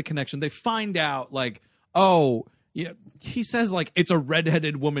like makes the connection. They find out like, oh, yeah, he says like it's a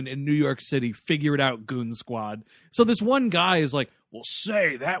redheaded woman in New York City. Figure it out, Goon Squad. So this one guy is like, well,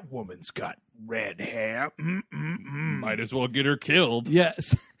 say that woman's got red hair. Might as well get her killed.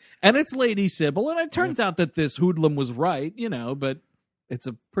 Yes. And it's Lady Sybil. And it turns out that this hoodlum was right, but it's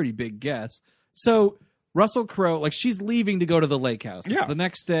a pretty big guess. So Russell Crowe, like she's leaving to go to the lake house. It's the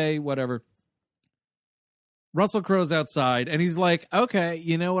next day, whatever. Russell Crowe's outside, and he's like, okay,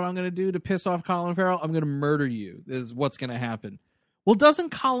 you know what I'm going to do to piss off Colin Farrell? I'm going to murder you. This is what's going to happen. Well,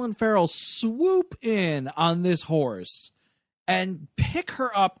 doesn't Colin Farrell swoop in on this horse and pick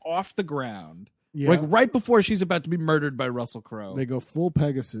her up off the ground, like right before she's about to be murdered by Russell Crowe? They go full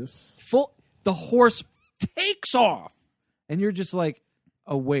Pegasus. The horse takes off, and you're just like,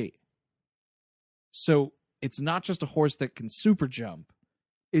 oh, wait. So it's not just a horse that can super jump.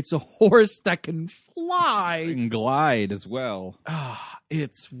 It's a horse that can fly. And glide as well.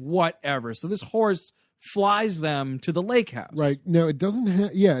 It's whatever. So this horse flies them to the lake house. Right. No, it doesn't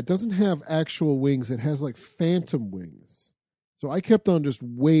have it doesn't have actual wings. It has like phantom wings. So I kept on just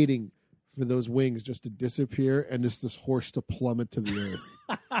waiting for those wings just to disappear and just this horse to plummet to the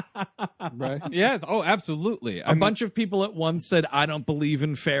earth. Right? Yes. Oh, absolutely. A bunch of people at once said, I don't believe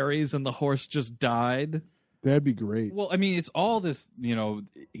in fairies, and the horse just died. That'd be great. Well, I mean, it's all this,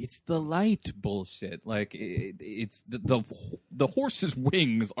 it's the light bullshit. Like, it's the horse's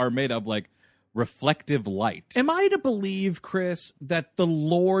wings are made of, like, reflective light. Am I to believe, Chris, that the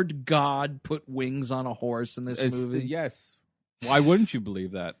Lord God put wings on a horse in this movie? Yes. Why wouldn't you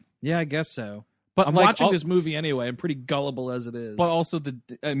believe that? Yeah, I guess so. But I'm watching this movie anyway. I'm pretty gullible as it is. But also,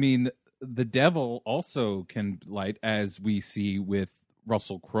 the devil also can light, as we see with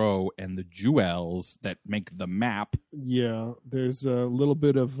Russell Crowe and the jewels that make the map. Yeah, there's a little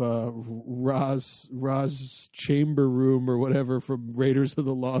bit of Ra's chamber room or whatever from Raiders of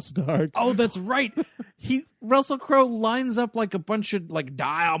the Lost Ark. Oh, that's right. Russell Crowe lines up like a bunch of like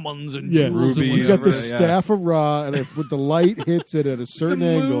diamonds and jewels. Rubies. He's got the staff of Ra, and if the light hits it at a certain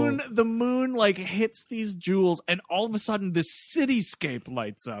angle, the moon like hits these jewels, and all of a sudden this cityscape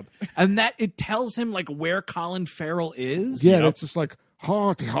lights up, and that it tells him like where Colin Farrell is. Yeah, it's just like,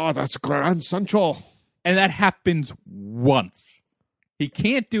 that's Grand Central. And that happens once. He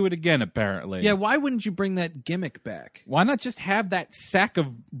can't do it again, apparently. Yeah, why wouldn't you bring that gimmick back? Why not just have that sack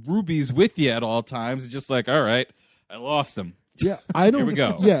of rubies with you at all times? And just like, all right, I lost them. Yeah, I don't. Here we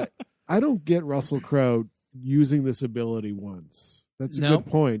go. Yeah, I don't get Russell Crowe using this ability once. That's a good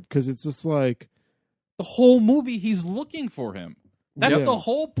point, because it's just like the whole movie he's looking for him. That's the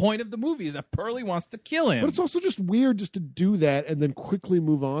whole point of the movie, is that Pearlie wants to kill him. But it's also just weird just to do that and then quickly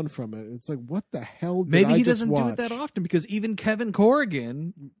move on from it. It's like, what the hell did Maybe I he just doesn't watch? do it that often, because even Kevin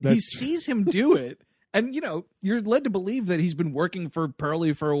Corrigan, he sees him do it. And, you're led to believe that he's been working for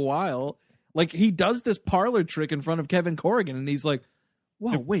Pearlie for a while. Like, he does this parlor trick in front of Kevin Corrigan, and he's like,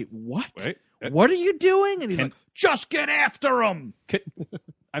 whoa, wait, what? Wait, what are you doing? And he's like, just get after him.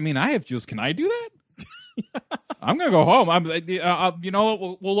 I have jewels. Can I do that? I'm gonna go home.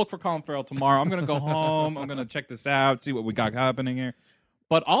 We'll look for Colin Farrell tomorrow. I'm gonna go home. I'm gonna check this out, see what we got happening here.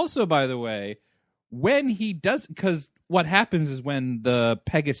 But also, by the way, when he does, because what happens is when the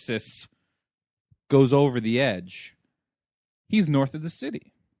Pegasus goes over the edge, he's north of the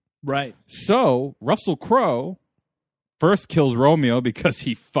city, right? So Russell Crowe first kills Romeo because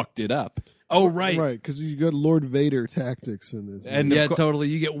he fucked it up. Oh, right. Right, because you got Lord Vader tactics in this. And yeah, totally.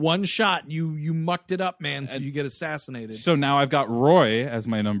 You get one shot. You mucked it up, man, so you get assassinated. So now I've got Roy as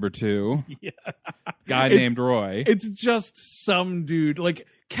my number 2. Yeah. Guy named Roy. It's just some dude. Like,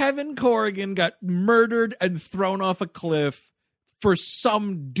 Kevin Corrigan got murdered and thrown off a cliff for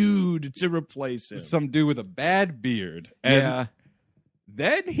some dude to replace him. Some dude with a bad beard. And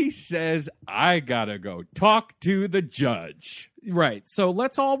then he says, I gotta go talk to the judge. Right. So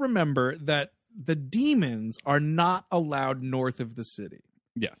let's all remember that the demons are not allowed north of the city.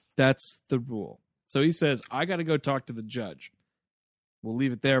 Yes. That's the rule. So he says, I got to go talk to the judge. We'll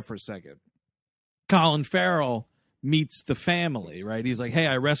leave it there for a second. Colin Farrell meets the family, right? He's like, hey,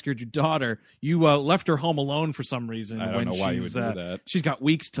 I rescued your daughter. You left her home alone for some reason. I don't know why you would do that. She's got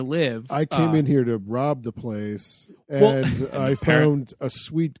weeks to live. I came in here to rob the place, and I found a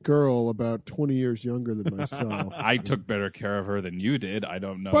sweet girl about 20 years younger than myself. I took better care of her than you did. I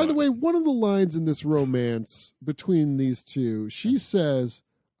don't know. By the way, one of the lines in this romance between these two, she says,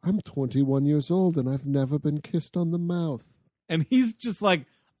 I'm 21 years old and I've never been kissed on the mouth. And he's just like,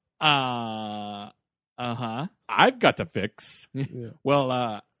 uh-huh. I've got to fix. Yeah.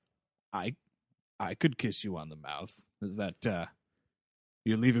 Well, I could kiss you on the mouth. Is that,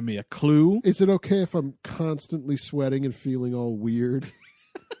 you're leaving me a clue? Is it okay if I'm constantly sweating and feeling all weird?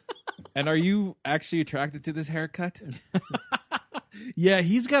 And are you actually attracted to this haircut? Yeah,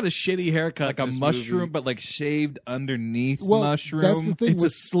 he's got a shitty haircut. Like a in this mushroom, movie. but like shaved underneath Well, mushroom. that's the thing. It's a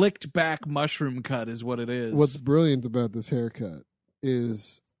slicked back mushroom cut is what it is. What's brilliant about this haircut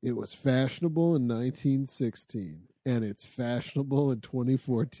is it was fashionable in 1916 and it's fashionable in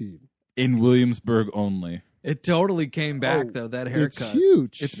 2014. In Williamsburg only. It totally came back, though, that haircut. It's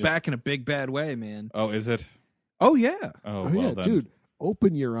huge. It's back in a big, bad way, man. Oh, is it? Oh, yeah. Oh, Oh, well yeah, then. dude.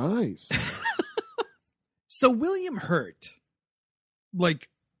 Open your eyes. So William Hurt, like,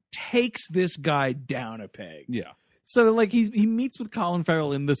 takes this guy down a peg. Yeah. So, like, he meets with Colin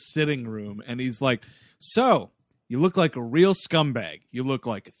Farrell in the sitting room, and he's like, so, you look like a real scumbag. You look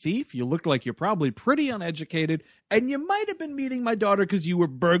like a thief. You look like you're probably pretty uneducated, and you might have been meeting my daughter because you were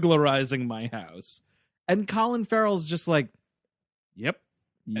burglarizing my house. And Colin Farrell's just like, yep,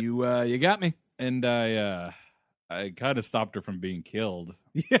 you got me. And I kind of stopped her from being killed.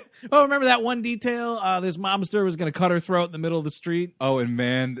 Yeah. Oh, remember that one detail? This mobster was going to cut her throat in the middle of the street. Oh, and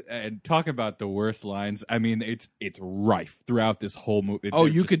man, and talk about the worst lines. I mean, it's rife throughout this whole movie.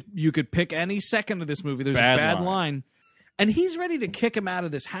 You could pick any second of this movie. There's a bad line. And he's ready to kick him out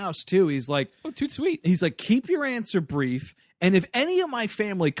of this house, too. He's like, oh, too sweet. He's like, keep your answer brief. And if any of my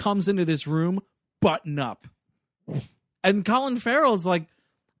family comes into this room, button up. And Colin Farrell's like,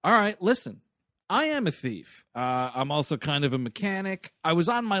 all right, listen, I am a thief. I'm also kind of a mechanic. I was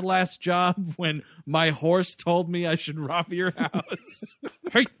on my last job when my horse told me I should rob your house.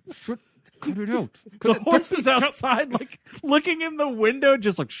 Hey, cut it out. The horse is outside, like, looking in the window,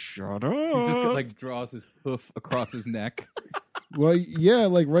 just like, shut up. He's just like draws his hoof across his neck. Well, yeah,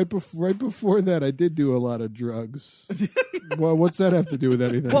 like right before that, I did do a lot of drugs. Well, what's that have to do with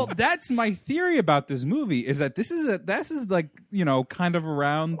anything? Well, that's my theory about this movie is that this is like, you know, kind of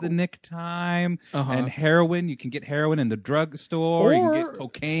around the nick time and heroin. You can get heroin in the drugstore. You can get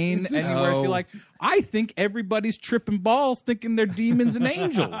cocaine anywhere. So you're like, I think everybody's tripping balls thinking they're demons and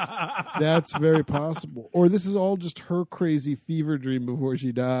angels. That's very possible. Or this is all just her crazy fever dream before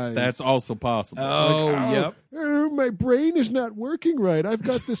she dies. That's also possible. Yep. My brain is not working right. I've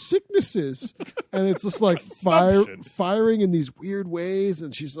got the sicknesses. And it's just like firing in these weird ways.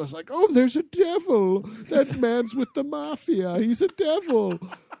 And she's just like, oh, there's a devil. That man's with the mafia. He's a devil.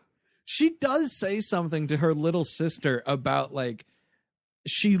 She does say something to her little sister about, like,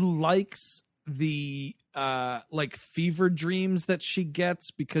 she likes the like fever dreams that she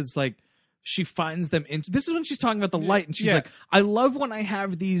gets because, like, she finds them this is when she's talking about the light, and she's like, I love when I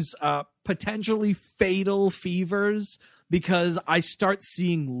have these potentially fatal fevers because I start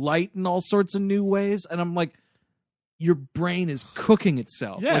seeing light in all sorts of new ways. And I'm like, your brain is cooking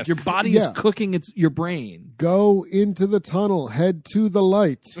itself. Yes. Like, your body is cooking your brain. Go into the tunnel. Head to the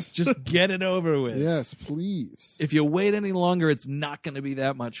lights. Just get it over with. Yes, please. If you wait any longer, it's not going to be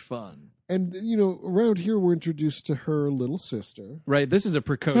that much fun. And, you know, around here we're introduced to her little sister. Right. This is a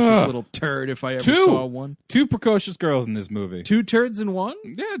precocious little turd if I ever saw one. Two precocious girls in this movie. Two turds in one?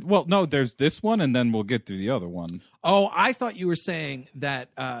 Yeah. Well, no, there's this one, and then we'll get to the other one. Oh, I thought you were saying that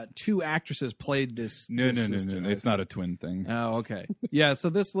two actresses played this. No. Sister. It's not a twin thing. Oh, okay. Yeah, so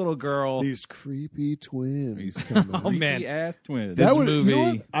this little girl. These creepy twins. Oh, man. Creepy-ass twins. This would, movie. You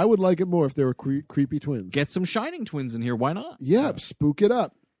know what? I would like it more if they were creepy twins. Get some Shining twins in here. Why not? Yeah, spook it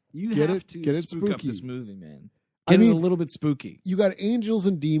up. You Get have it- to get it spook up spooky. this movie, man. I Get it mean- a little bit spooky. You got angels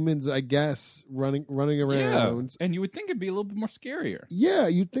and demons, I guess, running around. And you would think it'd be a little bit more scarier. Yeah,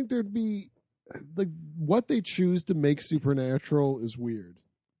 you'd think there'd be like what they choose to make supernatural is weird.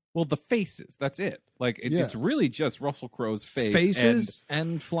 Well, the faces, that's it. Like, it's really just Russell Crowe's face. Faces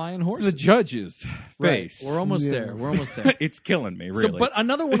and flying and horses. the judge's Right. face. We're almost Yeah. there. We're almost there. It's killing me, really. So, but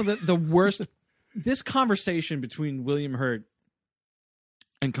another one of the worst. This conversation between William Hurt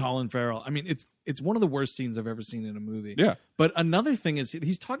and Colin Farrell. I mean, it's one of the worst scenes I've ever seen in a movie. Yeah. But another thing is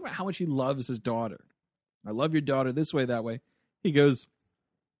he's talking about how much he loves his daughter. I love your daughter this way, that way. He goes,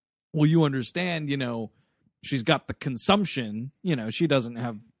 well, you understand, you know, she's got the consumption. You know, she doesn't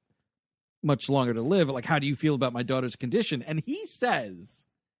have much longer to live. Like, how do you feel about my daughter's condition? And he says,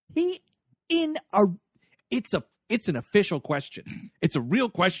 it's an official question. It's a real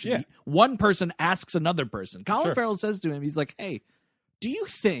question. Yeah. One person asks another person. Colin Farrell says to him, he's like, hey, do you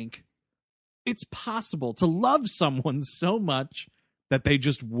think it's possible to love someone so much that they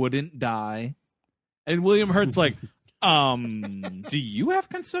just wouldn't die? And William Hurt's like, do you have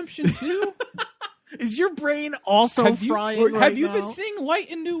consumption too? Is your brain also frying right now? Have you been seeing light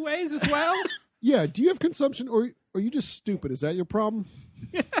in new ways as well? Yeah. Do you have consumption, or are you just stupid? Is that your problem?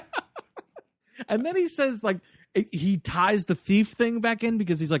 And then he says, like, he ties the thief thing back in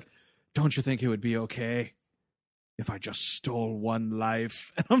because he's like, don't you think it would be okay if I just stole one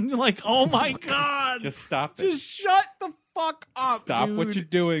life? And I'm like, oh my God. Just stop it. Just shut the fuck up, Stop dude. what you're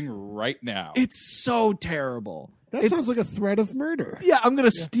doing right now. It's so terrible. That sounds like a threat of murder. Yeah, I'm going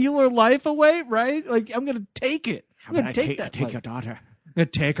to steal her life away, right? Like, I'm going to take it. I'm going to take that Take life. your daughter. I'm going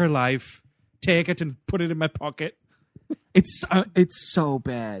to take her life, take it and put it in my pocket. It's so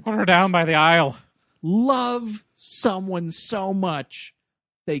bad. Put her down by the aisle. Love someone so much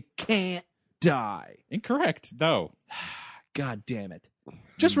they can't die. Incorrect. No. God damn it.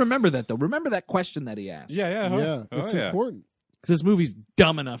 Just remember that, though. Remember that question that he asked. Yeah, it's important. Because this movie's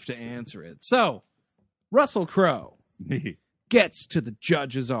dumb enough to answer it. So, Russell Crowe gets to the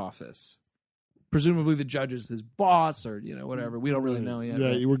judge's office. Presumably the judge is his boss or, whatever. We don't really know yet. Yeah,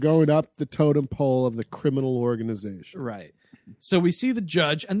 right? you were going up the totem pole of the criminal organization. Right. So we see the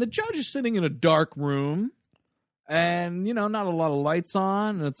judge, and the judge is sitting in a dark room, and, not a lot of lights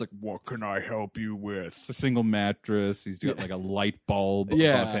on, and it's like, what can I help you with? It's a single mattress. He's got like a light bulb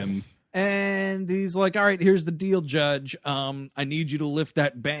above him. And he's like, all right, here's the deal, Judge. I need you to lift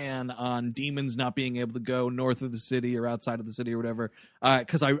that ban on demons not being able to go north of the city or outside of the city or whatever.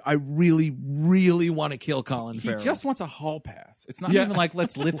 Because I really, really want to kill Colin Farrell. He just wants a hall pass. It's not even like,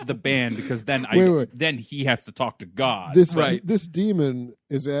 let's lift the ban because then then he has to talk to God. This demon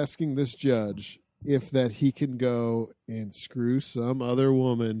is asking this judge if that he can go and screw some other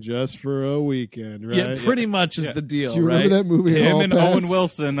woman just for a weekend, right? Yeah, pretty much is the deal, Do you right? remember that movie? Him Hall and Pass? Owen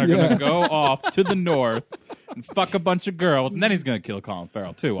Wilson are going to go off to the north and fuck a bunch of girls, and then he's going to kill Colin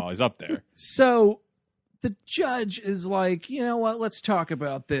Farrell, too, while he's up there. So the judge is like, you know what? Let's talk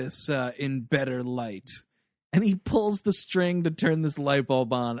about this in better light. And he pulls the string to turn this light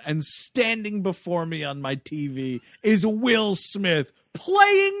bulb on, and standing before me on my TV is Will Smith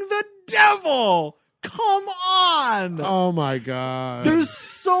playing the devil. Come on. Oh, my God. There's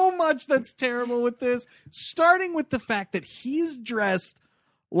so much that's terrible with this, starting with the fact that he's dressed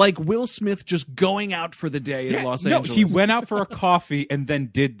like Will Smith just going out for the day in Los Angeles. He went out for a coffee and then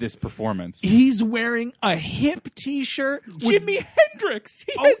did this performance. He's wearing a hip T-shirt. Jimi Hendrix.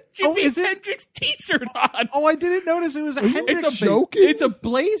 He has Jimi Hendrix T-shirt on. Oh, I didn't notice it was a Hendrix. It's joking. It's a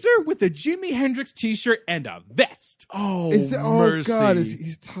blazer with a Jimi Hendrix T-shirt and a vest. Oh, mercy. God,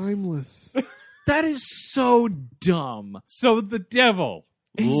 he's timeless. That is so dumb. So the devil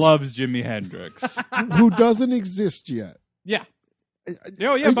loves Jimi Hendrix. Who doesn't exist yet. Yeah.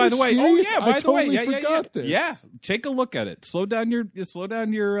 Oh yeah. By the way. Serious? Oh yeah. By the way. I totally forgot this. Yeah. Take a look at it. Slow down your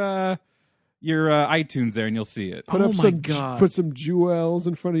iTunes there, and you'll see it. Put some jewels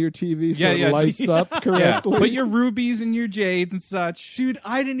in front of your TV so it lights up correctly. Yeah. Put your rubies and your jades and such. Dude,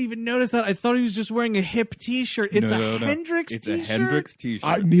 I didn't even notice that. I thought he was just wearing a hip T-shirt. It's a Hendrix T-shirt. It's a Hendrix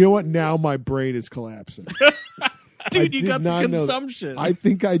T-shirt. You know what? Now my brain is collapsing. Dude, you got the consumption. I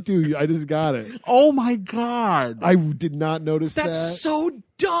think I do. I just got it. Oh my God. I did not notice that. That's so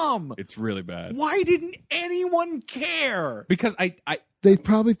dumb. It's really bad. Why didn't anyone care? Because they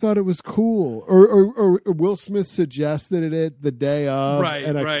probably thought it was cool, or Will Smith suggested it the day of,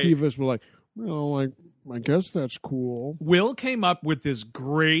 and Akivas were like, "Well, I guess that's cool." Will came up with this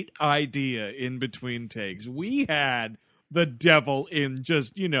great idea in between takes. We had the devil in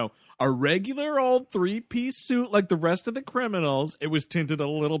just a regular old 3-piece suit like the rest of the criminals. It was tinted a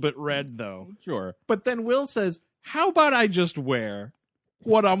little bit red though. Sure, but then Will says, "How about I just wear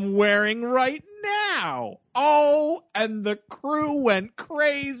what I'm wearing right now?" Oh, and the crew went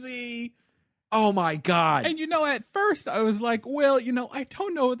crazy. Oh my God. And at first I was like, well, I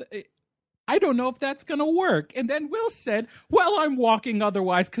don't know. I don't know if that's going to work. And then Will said, well, I'm walking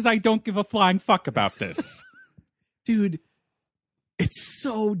otherwise because I don't give a flying fuck about this. Dude, it's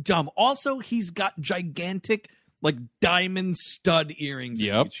so dumb. Also, he's got gigantic, diamond stud earrings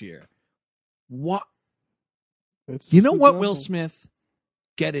each ear. What? You know what, Will Smith?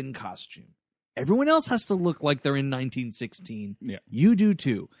 Get in costume. Everyone else has to look like they're in 1916. Yeah. You do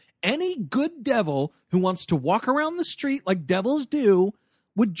too. Any good devil who wants to walk around the street like devils do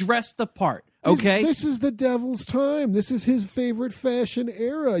would dress the part. Okay? This is the devil's time. This is his favorite fashion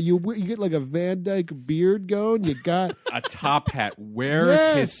era. You get like a Van Dyke beard going. You got a top hat. Where's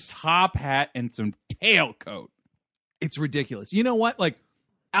his top hat and some tailcoat? It's ridiculous. You know what?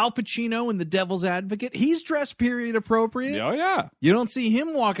 Al Pacino in The Devil's Advocate, he's dressed period appropriate. Oh, yeah. You don't see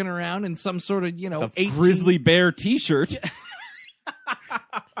him walking around in some sort of, grizzly bear T-shirt.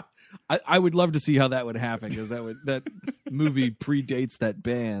 I would love to see how that would happen because that movie predates that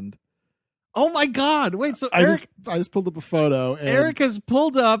band. Oh my God! Wait, so I just pulled up a photo. And Eric has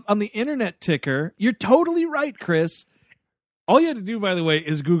pulled up on the internet ticker. You're totally right, Chris. All you had to do, by the way,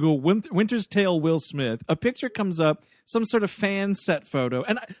 is Google Winter's Tale Will Smith. A picture comes up, some sort of fan set photo.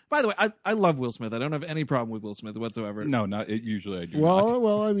 And by the way, I love Will Smith. I don't have any problem with Will Smith whatsoever. No, not usually I do.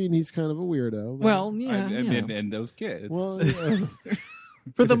 Well, I mean, he's kind of a weirdo. Well, yeah, and those kids. Well, yeah.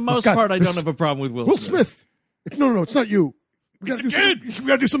 For the most part, I don't have a problem with Will Smith. No, it's not you. We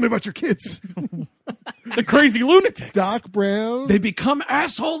gotta do something about your kids. The crazy lunatics. Doc Brown. They become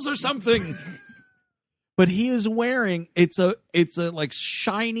assholes or something. But he is wearing it's a like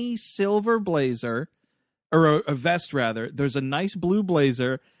shiny silver blazer, or a vest rather. There's a nice blue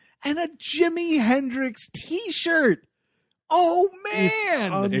blazer and a Jimi Hendrix T-shirt. Oh man,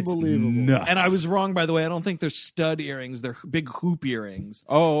 it's unbelievable! It's nuts. And I was wrong, by the way. I don't think they're stud earrings; they're big hoop earrings.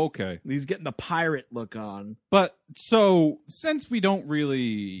 Oh, okay. He's getting the pirate look on. But so since we don't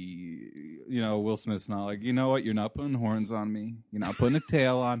really, Will Smith's not like, you know what? You're not putting horns on me. You're not putting a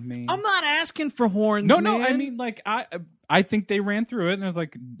tail on me. I'm not asking for horns. No, man. I mean, like I think they ran through it and I was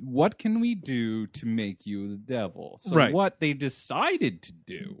like, what can we do to make you the devil? So right. What they decided to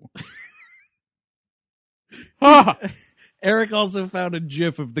do. Eric also found a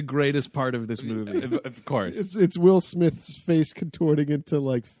GIF of the greatest part of this movie. Of course. It's Will Smith's face contorting into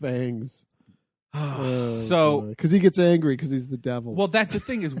like fangs. So because he gets angry because he's the devil. Well, that's the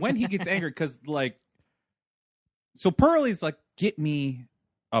thing is when he gets angry because so Pearlie's like, get me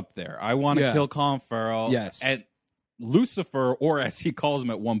up there. I want to kill Colin Farrell. Yes. And Lucifer, or as he calls him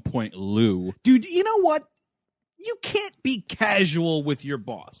at one point, Lou. Dude, you know what? You can't be casual with your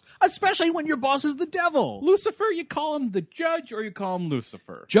boss, especially when your boss is the devil. Lucifer, you call him the judge or you call him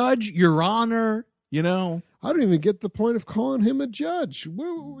Lucifer? Judge, Your Honor, I don't even get the point of calling him a judge.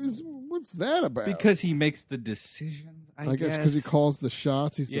 What's that about? Because he makes the decisions, I guess. Because he calls the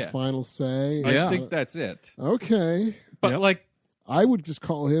shots. He's the final say. I think that's it. Okay. But I would just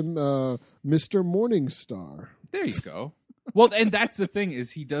call him Mr. Morningstar. There you go. Well, and that's the thing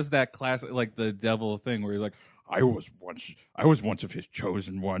is he does that classic, like the devil thing where he's like, I was once of his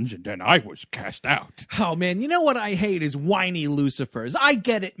chosen ones, and then I was cast out. Oh, man, you know what I hate is whiny Lucifers. I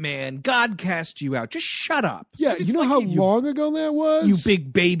get it, man. God cast you out. Just shut up. Yeah, you know how long ago that was? You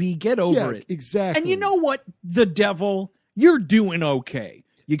big baby, get over it. Exactly. And you know what? The devil, you're doing okay.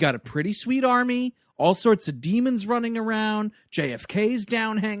 You got a pretty sweet army, all sorts of demons running around, JFK's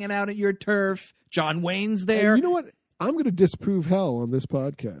down hanging out at your turf, John Wayne's there. And you know what? I'm going to disprove hell on this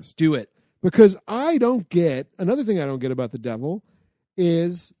podcast. Do it. Because I don't get, another thing I don't get about the devil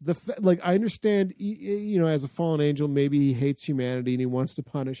is I understand, as a fallen angel, maybe he hates humanity and he wants to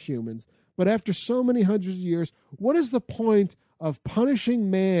punish humans. But after so many hundreds of years, what is the point of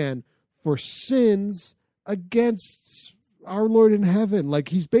punishing man for sins against our Lord in heaven? Like,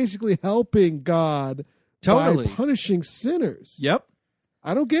 he's basically helping God by punishing sinners. Yep.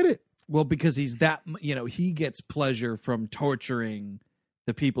 I don't get it. Well, because he's that, he gets pleasure from torturing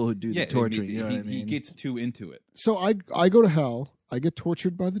the people who do the torturing. He gets too into it. So I go to hell. I get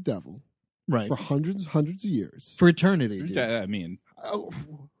tortured by the devil, right, for hundreds of years, for eternity. Dude. I mean,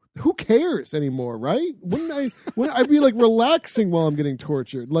 who cares anymore, right? Wouldn't I'd be like relaxing while I'm getting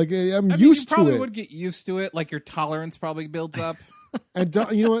tortured? Like I'm used to it. You probably would get used to it. Like your tolerance probably builds up. And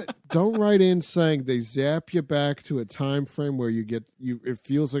you know what? Don't write in saying they zap you back to a time frame where it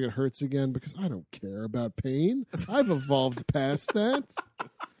feels like it hurts again, because I don't care about pain. I've evolved past that.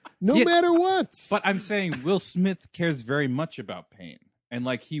 No matter what. But I'm saying Will Smith cares very much about pain. And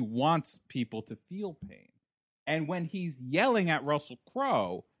he wants people to feel pain. And when he's yelling at Russell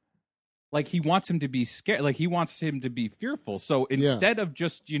Crowe, he wants him to be scared. He wants him to be fearful. So instead of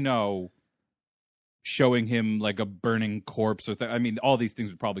just, showing him a burning corpse or all these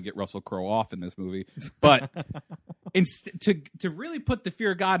things would probably get Russell Crowe off in this movie, but to really put the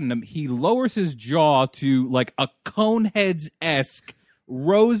fear of God in him, he lowers his jaw to a Coneheads-esque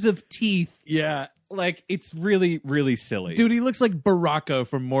rows of teeth. Yeah, it's really, really silly. Dude, he looks like Baraka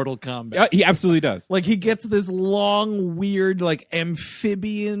from Mortal Kombat. He absolutely does. He gets this long, weird,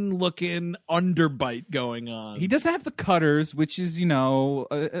 amphibian-looking underbite going on. He doesn't have the cutters, which is,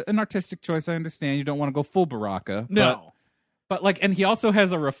 an artistic choice. I understand. You don't want to go full Baraka. No. But and he also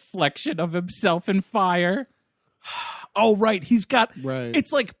has a reflection of himself in fire. Oh, right. He's got... Right.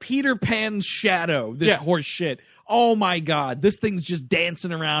 It's like Peter Pan's shadow, this horse shit. Oh, my God. This thing's just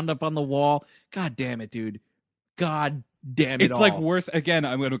dancing around up on the wall. God damn it, dude. God damn it. It's worse. Again,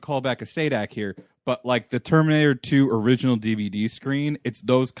 I'm going to call back a Sadak here. But the Terminator 2 original DVD screen, it's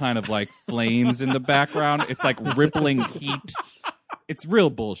those kind of flames in the background. It's rippling heat. It's real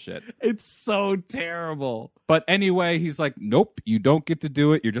bullshit. It's so terrible. But anyway, he's like, nope, you don't get to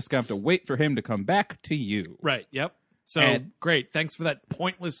do it. You're just going to have to wait for him to come back to you. Right, yep. So, great. Thanks for that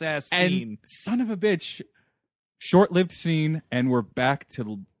pointless-ass scene. And son of a bitch, short-lived scene, and we're back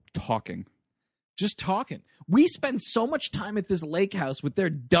to talking. Just talking. We spend so much time at this lake house with their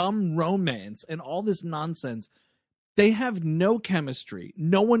dumb romance and all this nonsense. They have no chemistry.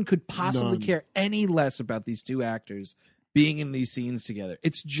 No one could possibly care any less about these two actors being in these scenes together.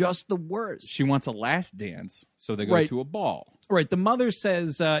 It's just the worst. She wants a last dance, so they go to a ball. Right. The mother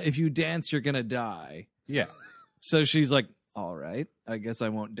says, if you dance, you're going to die. Yeah. So she's like, all right, I guess I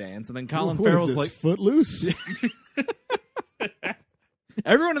won't dance. And then Colin Farrell's like, Footloose?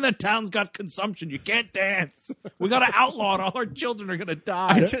 everyone in that town's got consumption. You can't dance. We got to outlaw it. All our children are going to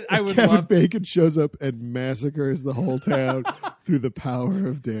die. Kevin Bacon shows up and massacres the whole town through the power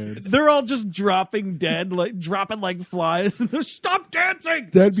of dance. They're all just dropping dead, like dropping like flies. And they're, stop dancing!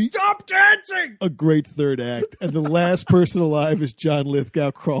 Stop dancing! A great third act. And the last person alive is John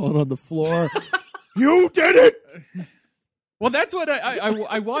Lithgow crawling on the floor. You did it! Well, that's what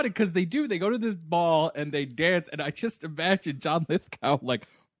I wanted, because they do. They go to this ball and they dance, and I just imagine John Lithgow like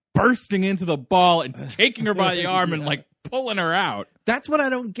bursting into the ball and taking her by the arm and like pulling her out. That's what I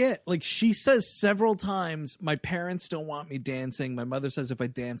don't get. Like, she says several times, my parents don't want me dancing. My mother says if I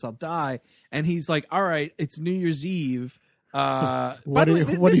dance, I'll die. And he's like, all right, it's New Year's Eve. What do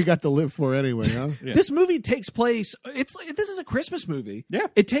you got to live for anyway, huh? Yeah. This movie takes place. This is a Christmas movie. Yeah,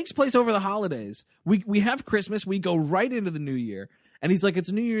 it takes place over the holidays. We have Christmas. We go right into the New Year, and he's like,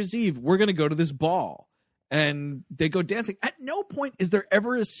 "It's New Year's Eve. We're gonna go to this ball," and they go dancing. At no point is there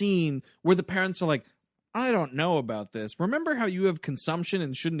ever a scene where the parents are like, "I don't know about this. Remember how you have consumption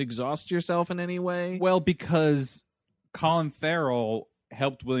and shouldn't exhaust yourself in any way?" Well, because Colin Farrell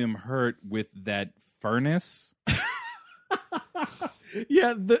helped William Hurt with that furnace.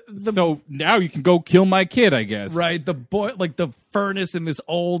 Yeah, so now you can go kill my kid, I guess. Right, the furnace in this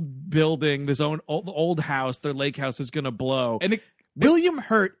old building, this old house, their lake house is gonna blow, and William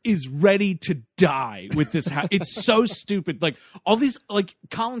Hurt is ready to die with this house. It's so stupid. Like, all these, like,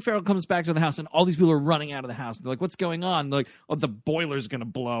 Colin Farrell comes back to the house and all these people are running out of the house. They're like, what's going on? They're like, oh, the boiler's going to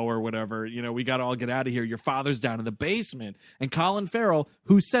blow or whatever. You know, we got to all get out of here. Your father's down in the basement. And Colin Farrell,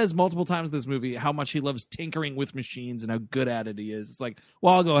 who says multiple times in this movie how much he loves tinkering with machines and how good at it he is. It's like,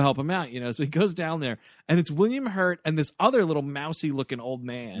 well, I'll go help him out, you know? So he goes down there and it's William Hurt and this other little mousy looking old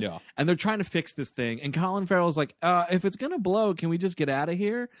man. Yeah. And they're trying to fix this thing. And Colin Farrell's like, if it's going to blow, can we just get out of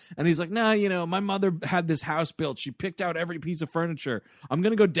here? And he's like, no, you know, my mother had this house built. She picked out every piece of furniture. I'm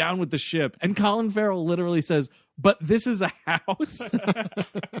going to go down with the ship. And Colin Farrell literally says, but this is a house.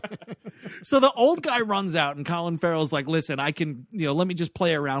 So the old guy runs out and Colin Farrell's like, listen, I can, you know, let me just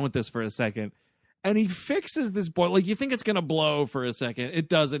play around with this for a second. And he fixes this boiler. Like, you think it's going to blow for a second. It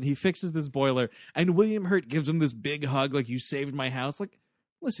doesn't. He fixes this boiler. And William Hurt gives him this big hug, like, you saved my house. Like,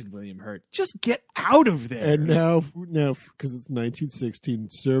 listen, William Hurt, just get out of there. And now, because it's 1916,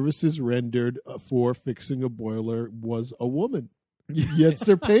 services rendered for fixing a boiler was a woman. Yet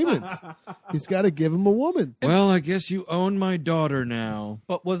their payment. He's got to give him a woman. Well, I guess you own my daughter now.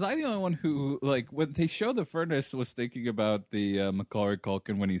 But was I the only one who, like, when they show the furnace, was thinking about the Macaulay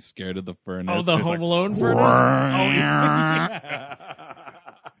Culkin when he's scared of the furnace? Oh, the Home Alone furnace? Oh, yeah.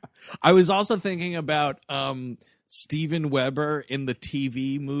 I was also thinking about Steven Weber in the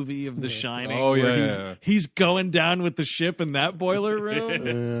TV movie of The Shining. Oh, yeah. He's going down with the ship in that boiler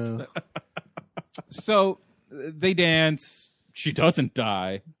room. So they dance. She doesn't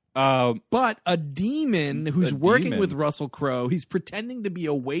die. But a demon who's working with Russell Crowe, he's pretending to be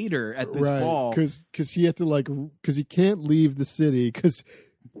a waiter at this ball. Because he had to, like, because he can't leave the city because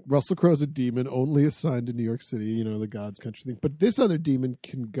Russell Crowe's a demon only assigned to New York City, you know, the God's country thing. But this other demon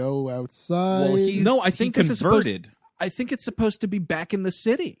can go outside. Well, I think this is converted. I think it's supposed to be back in the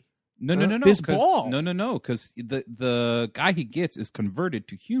city. No. This ball. No. Because the guy he gets is converted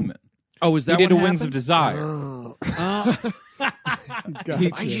to human. Oh, is that he what did happened? Wings of Desire. Gotcha.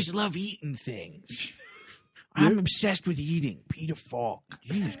 I just love eating things. I'm obsessed with eating. Peter Falk.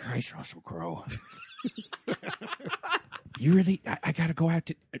 Jesus Christ, Russell Crowe. You really? I got to go out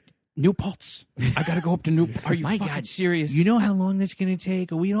to New Paltz. I got to go up to New. Are you fucking serious? You know how long that's going to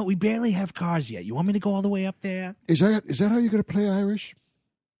take? We barely have cars yet. You want me to go all the way up there? Is that how you're going to play Irish?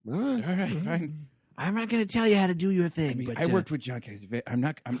 All right, fine. I'm not going to tell you how to do your thing. I mean, but I worked with John Cassavetes. I'm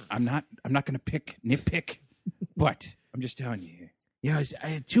not going to nitpick, but I'm just telling you here. You know,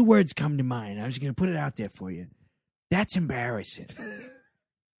 two words come to mind. I was going to put it out there for you. That's embarrassing.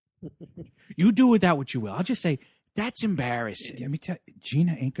 You do with that what you will. I'll just say, that's embarrassing. Let me tell you,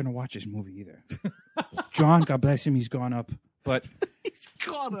 Gina ain't going to watch this movie either. John, God bless him, he's gone up But he's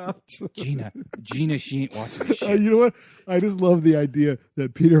caught up. Gina, she ain't watching this shit. You know what? I just love the idea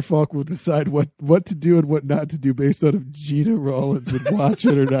that Peter Falk will decide what to do and what not to do based on if Gina Rollins would watch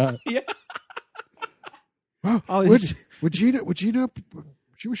it or not. Yeah. Wow. Would Gina would you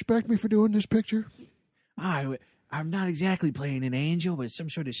respect me for doing this picture? I'm not exactly playing an angel, but some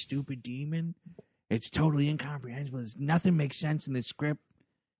sort of stupid demon. It's totally incomprehensible. Nothing makes sense in this script.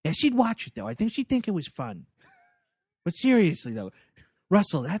 Yeah, she'd watch it, though. I think she'd think it was fun. But seriously, though,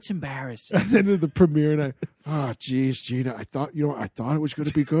 Russell, that's embarrassing. And then at the premiere, and geez, Gina, I thought it was going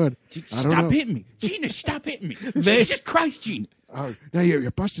to be good. Stop hitting me. Gina, stop hitting me. Jesus Christ, Gina. Now you're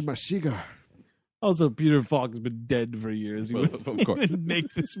busting my cigar. Also, Peter Falk has been dead for years. He of course. wouldn't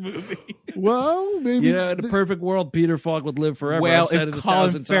make this movie. Well, maybe. You know, in a perfect world, Peter Falk would live forever. Well, I've said if it Colin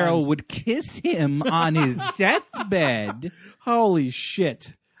 1,000 Farrell times. would kiss him on his deathbed. Holy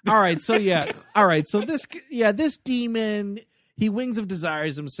shit. All right, so this demon, he Wings of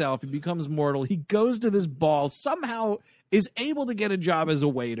Desires himself. He becomes mortal. He goes to this ball, somehow is able to get a job as a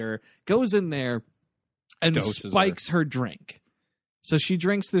waiter, goes in there and spikes her drink. So she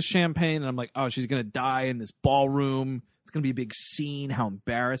drinks this champagne, and I'm like, oh, she's going to die in this ballroom. It's going to be a big scene. How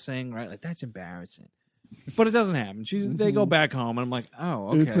embarrassing, right? Like, that's embarrassing. But it doesn't happen. They go back home, and I'm like, oh,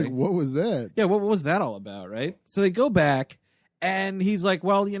 okay. It's like, what was that? Yeah, what was that all about, right? So they go back, and he's like,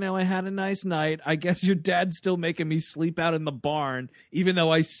 well, I had a nice night. I guess your dad's still making me sleep out in the barn, even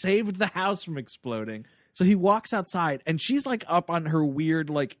though I saved the house from exploding. So he walks outside, and she's like up on her weird,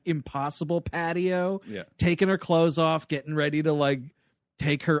 like, impossible patio, taking her clothes off, getting ready to like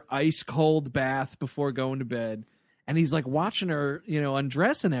take her ice cold bath before going to bed. And he's like watching her,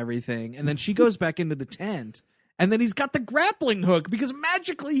 undress and everything. And then she goes back into the tent. And then he's got the grappling hook because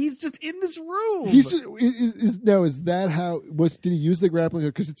magically he's just in this room. Is that how did he use the grappling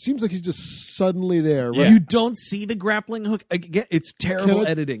hook? Because it seems like he's just suddenly there. Right? Yeah. You don't see the grappling hook. Again, it's terrible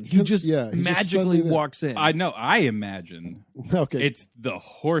editing. He just magically walks in. I know. I imagine. Okay. It's the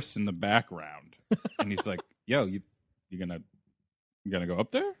horse in the background, and he's like, "Yo, you gonna go up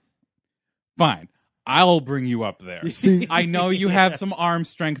there? Fine. I'll bring you up there. See, I know you have some arm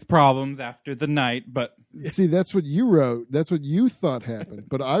strength problems after the night, but see, that's what you wrote. That's what you thought happened.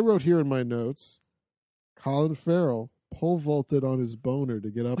 But I wrote here in my notes, Colin Farrell pole vaulted on his boner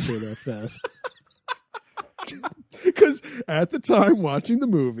to get up there that fast. Because at the time watching the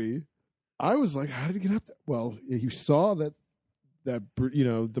movie, I was like, how did he get up there? Well, you saw that the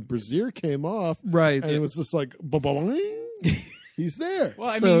brassiere came off, right? And it was just like, he's there. Well,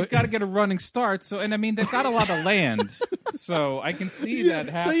 I mean, he's got to get a running start. So, and I mean, they've got a lot of land, so I can see that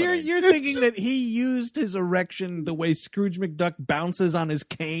happening. So you're thinking that he used his erection the way Scrooge McDuck bounces on his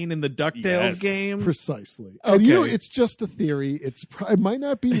cane in the DuckTales game? Precisely. Okay. And, it's just a theory. It might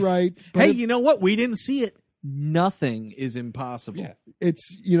not be right. But hey, you know what? We didn't see it. Nothing is impossible. Yeah.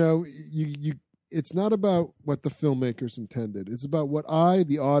 It's, it's not about what the filmmakers intended. It's about what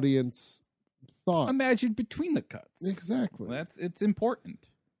the audience, thought. Imagine between the cuts. Exactly. It's important.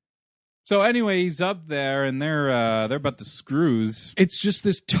 So anyway, he's up there, and they're about to screws. It's just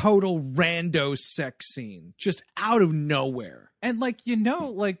this total rando sex scene, just out of nowhere. And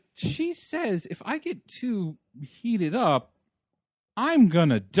she says, if I get too heated up, I'm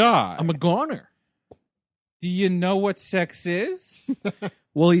gonna die. I'm a goner. Do you know what sex is?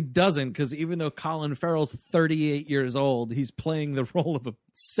 Well, he doesn't, because even though Colin Farrell's 38 years old, he's playing the role of a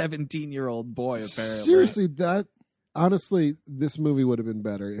 17-year-old boy, apparently. Seriously, honestly, this movie would have been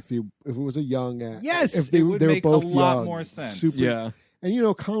better if it was a young actor. Yes, if they would were make both a lot young, more sense. Yeah.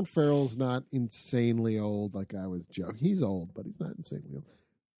 And Colin Farrell's not insanely old, like I was joking. He's old, but he's not insanely old.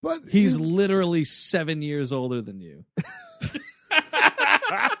 But he's literally 7 years older than you.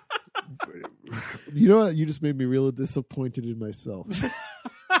 You know what? You just made me really disappointed in myself.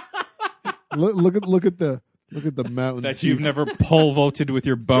 look at the mountains that you've never pole vaulted with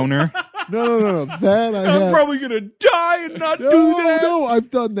your boner. No. That I'm probably gonna die and not do that. No, I've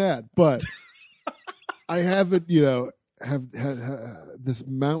done that, but I haven't. Have this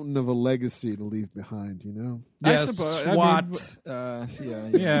mountain of a legacy to leave behind. Yes, SWAT. I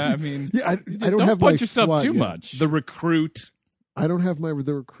mean, I don't don't have punch my yourself SWAT too yet. much. The Recruit. I don't have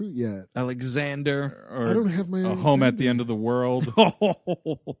the Recruit yet. Alexander. Or I don't have my a Home at the End of the World.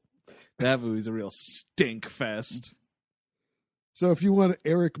 That movie's a real stink fest. So if you want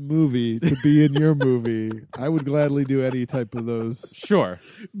Eric Movie to be in your movie, I would gladly do any type of those. Sure.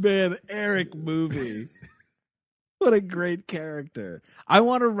 Man, Eric Movie. What a great character. I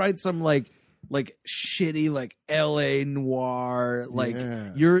want to write some like shitty LA noir,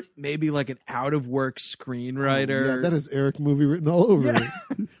 you're maybe like an out of work screenwriter. Yeah, that is Eric Movie written all over it.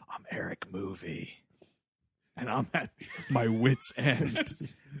 I'm Eric Movie. and I'm at my wit's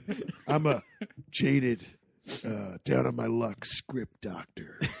end. I'm a jaded, down on my luck script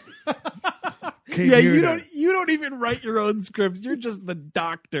doctor. Yeah, you don't even write your own scripts. You're just the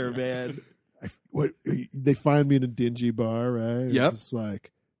doctor, man. They find me in a dingy bar, right? Yep. It's just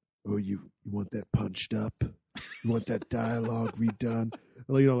like, oh, you want that punched up? You want that dialogue redone?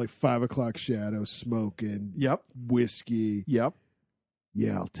 Like 5 o'clock shadow, smoking. Yep. Whiskey. Yep.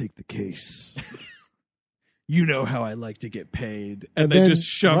 Yeah, I'll take the case. You know how I like to get paid, And they then- just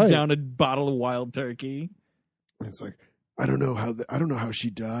shove right. down a bottle of wild turkey. And it's like, I don't know how she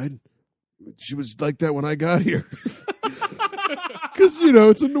died. She was like that when I got here. Because,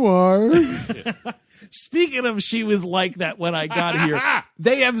 it's a noir. Speaking of she was like that when I got here,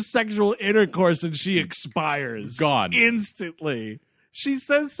 they have sexual intercourse and she expires. Gone. Instantly. She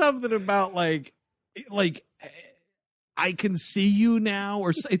says something about like I can see you now,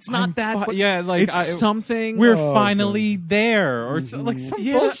 or it's not that. But yeah, like it's something. We're Oh, finally there, or like some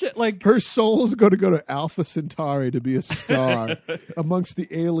bullshit. Like Her soul is going to go to Alpha Centauri to be a star amongst the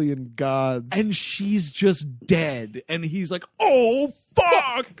alien gods. and she's just dead, and he's like, "Oh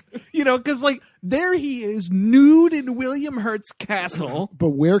fuck," because like there he is, nude in William Hurt's castle. But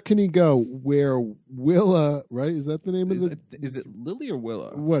where can he go? Where Willa, right? Is that the name of the is it Lily or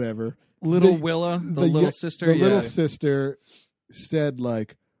Willa? whatever? Little The- Willa, the little sister. The yeah. little sister said,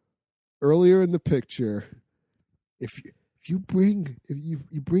 like, earlier in the picture, if you bring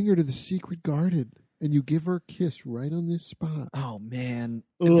her to the secret garden and you give her a kiss right on this spot. Oh man,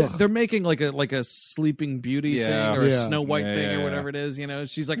 Ugh. they're making like a Sleeping Beauty Yeah. thing or a Yeah. Snow White Yeah, thing yeah, or yeah. whatever it is.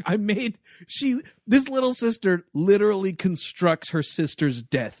 She's like, this little sister literally constructs her sister's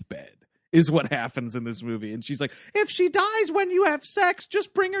deathbed. Is what happens in this movie, and she's like, if she dies when you have sex,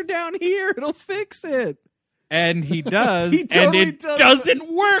 just bring her down here; it'll fix it. And he does, He totally and it does. doesn't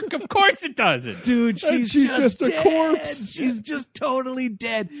work. Of course it doesn't. Dude, And she's just a dead. corpse. She's just totally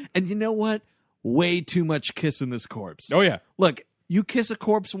dead. And you know what? Way too much kissing this corpse. Oh yeah. Look, you kiss a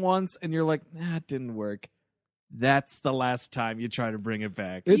corpse once and you're like, it didn't work. That's the last time you try to bring it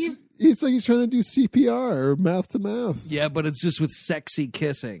back. It's like he's trying to do CPR or mouth to mouth. Yeah, but it's just with sexy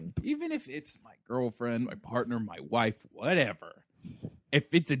kissing. Even if it's my girlfriend, my partner, my wife, whatever. If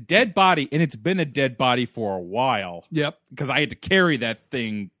it's a dead body, and it's been a dead body for a while, Yep. because I had to carry that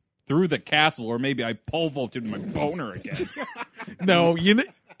thing through the castle, or maybe I pole vaulted my boner again. No,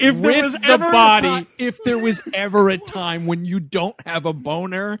 if there With was the ever body. if there was ever a time when you don't have a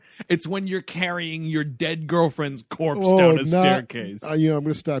boner, it's when you're carrying your dead girlfriend's corpse down a staircase. I'm going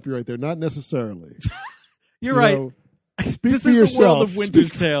to stop you right there. Not necessarily. You're right. Speak This for is yourself. the world of Winter's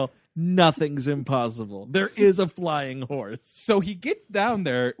Speak- Tale. Nothing's impossible. There is a flying horse. So he gets down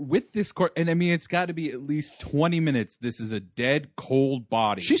there with this corpse, and I mean, it's got to be at least 20 minutes. This is a dead, cold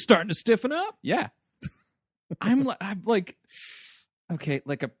body. She's starting to stiffen up. Yeah. I'm like, okay,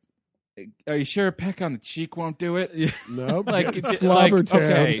 are you sure a peck on the cheek won't do it? No, Like, it's slobber like, town.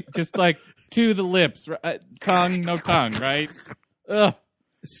 okay, just like to the lips, tongue, no tongue, right? Ugh.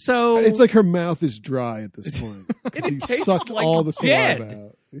 So It's like her mouth is dry at this point. He tastes sucked like all the dead. saliva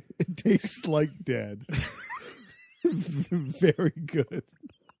out. It tastes like dead. Very good.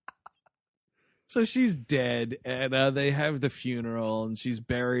 So she's dead, and they have the funeral, and she's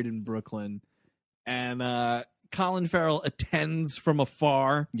buried in Brooklyn. And Colin Farrell attends from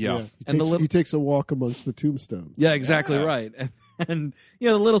afar. Yeah. And He takes a walk amongst the tombstones. Yeah, exactly Yeah. right. And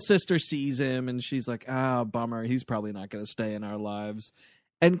the little sister sees him, and she's like, bummer. He's probably not going to stay in our lives.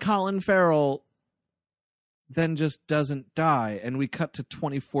 And Colin Farrell then just doesn't die. And we cut to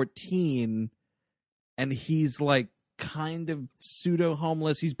 2014, and he's like kind of pseudo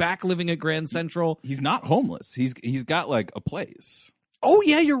homeless. He's back living at Grand Central. He's not homeless. He's got like a place. Oh,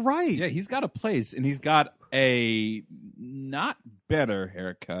 yeah, you're right. Yeah, he's got a place, and he's got a not better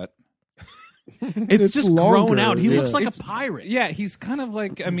haircut. It's just longer, grown out. He yeah. looks like a pirate. Yeah, he's kind of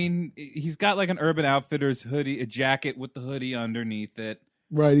like, I mean, he's got like an Urban Outfitters hoodie, a jacket with the hoodie underneath it.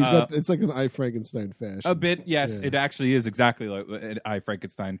 Right. He's got. It's like an I Frankenstein fashion. A bit, yes. Yeah. It actually is exactly like an I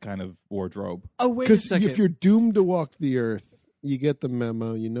Frankenstein kind of wardrobe. Oh, wait a Because second. if you're doomed to walk the earth, you get the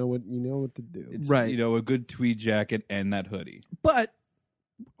memo. You know what to do. It's, Right. a good tweed jacket and that hoodie. But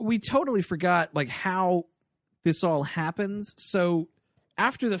we totally forgot like how this all happens. So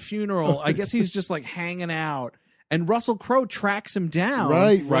after the funeral, I guess he's just like hanging out, and Russell Crowe tracks him down.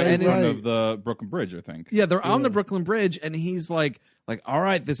 Right, Right in And front is- of the Brooklyn Bridge, I think. Yeah, they're on the Brooklyn Bridge, and he's like, all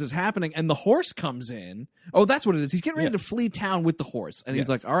right, this is happening. And the horse comes in. Oh, that's what it is. He's getting ready to flee town with the horse. And he's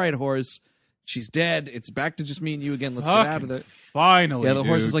Yes. like, all right, horse, she's dead. It's back to just me and you again. Let's get out of there. Finally. Yeah, the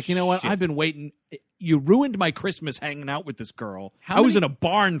horse dude. is like, you know what? Shit. I've been waiting. you ruined my Christmas hanging out with this girl. I was in a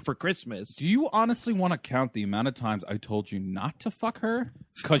barn for Christmas. Do you honestly want to count the amount of times I told you not to fuck her?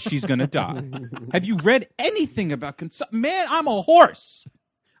 Because she's going to die. Have you read anything about consumption? Man, I'm a horse.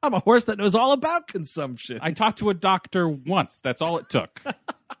 I'm a horse that knows all about consumption. I talked to a doctor once. That's all it took.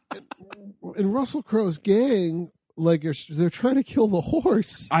 In Russell Crowe's gang, like they're trying to kill the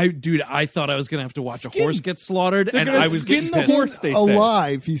horse. I thought I was going to have to watch a horse get slaughtered, and I was skin the pissed. horse. They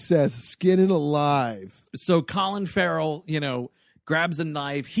alive, he says, skin it alive. So Colin Farrell, grabs a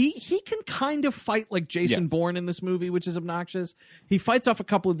knife. He can kind of fight like Jason Bourne in this movie, which is obnoxious. He fights off a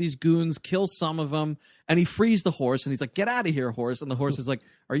couple of these goons, kills some of them, and he frees the horse. And he's like, "Get out of here, horse!" And the horse is like,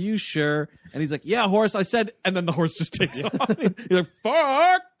 "Are you sure?" And he's like, "Yeah, horse, I said." And then the horse just takes off. He's like,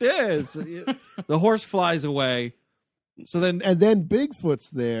 "Fuck this!" The horse flies away. So then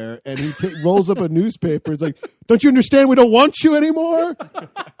Bigfoot's there, and he rolls up a newspaper. He's like, "Don't you understand? We don't want you anymore."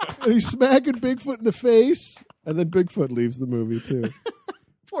 And he's smacking Bigfoot in the face, and then Bigfoot leaves the movie too.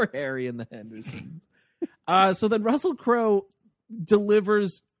 Poor Harry and the Hendersons. So then Russell Crowe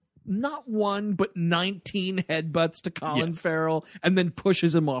delivers not one but 19 headbutts to Colin Farrell, and then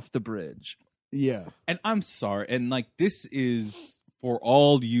pushes him off the bridge. Yeah, and I'm sorry, and like this is for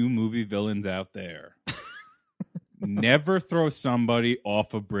all you movie villains out there. Never throw somebody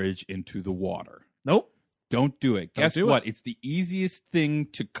off a bridge into the water. Nope. Don't do it. Guess what? It's the easiest thing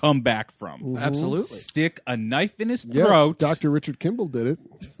to come back from. Mm-hmm. Absolutely. Stick a knife in his throat. Dr. Richard Kimball did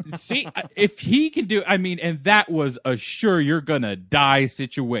it. See, if he can do and that was a sure you're going to die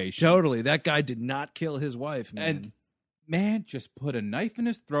situation. Totally. That guy did not kill his wife, man. And man, just put a knife in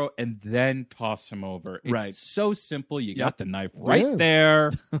his throat and then toss him over. It's so simple. You got the knife right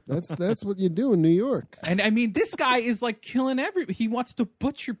there. That's what you do in New York. And I mean, this guy is like killing he wants to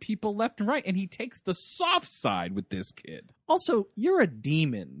butcher people left and right, and he takes the soft side with this kid. Also, you're a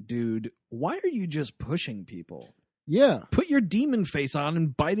demon, dude. Why are you just pushing people? Yeah. Put your demon face on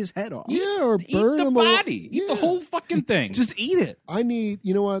and bite his head off. Yeah, or burn the him body. Eat the whole fucking thing. Just eat it.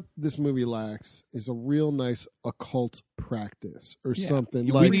 You know what this movie lacks is a real nice occult practice or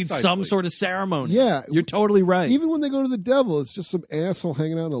something. We need some sort of ceremony. Yeah. You're totally right. Even when they go to the devil, it's just some asshole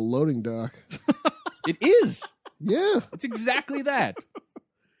hanging out in a loading dock. It is. Yeah. It's exactly that.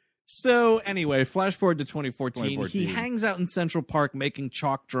 So anyway, flash forward to 2014. He hangs out in Central Park making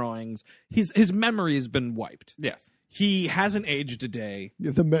chalk drawings. His memory has been wiped. Yes. He hasn't aged a day.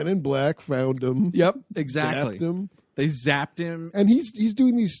 Yeah, the Men in Black found him. Yep, exactly. Zapped him. They zapped him. And he's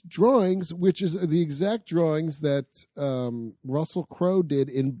doing these drawings, which is the exact drawings that Russell Crowe did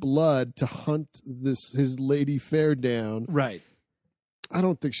in Blood to hunt his lady fair down. Right. I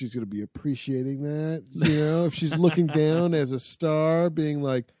don't think she's going to be appreciating that. If she's looking down as a star, being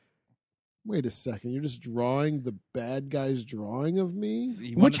like, wait a second, you're just drawing the bad guy's drawing of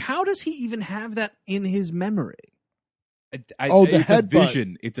me? How does he even have that in his memory? The it's headbutt. A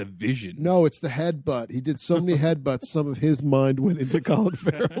vision. It's a vision. No, it's the headbutt. He did so many headbutts, some of his mind went into Colin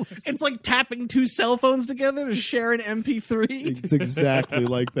Farrell's. It's like tapping two cell phones together to share an MP3. It's exactly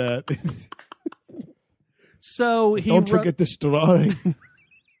like that. So Don't forget this drawing.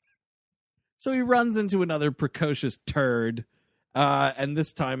 So he runs into another precocious turd, and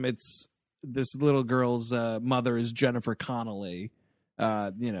this time it's this little girl's mother is Jennifer Connelly.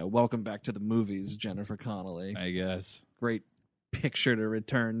 Welcome back to the movies, Jennifer Connelly. I guess. Great picture to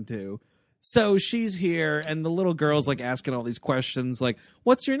return to. So she's here, and the little girl's like asking all these questions, like,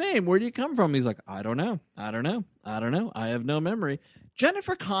 "What's your name? Where do you come from?" He's like, I don't know. I have no memory."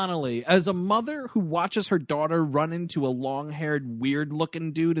 Jennifer Connelly, as a mother who watches her daughter run into a long-haired,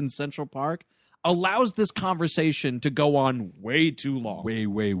 weird-looking dude in Central Park, allows this conversation to go on way too long. Way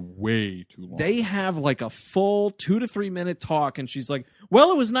too long. They have like a full 2 to 3 minute talk, and she's like, "Well,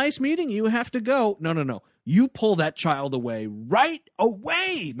 it was nice meeting you. Have to go." No. You pull that child away right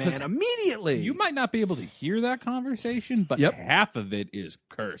away, man, immediately. You might not be able to hear that conversation, but half of it is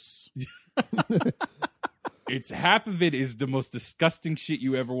curse. Half of it is the most disgusting shit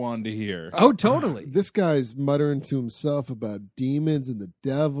you ever wanted to hear. Oh, totally. This guy's muttering to himself about demons and the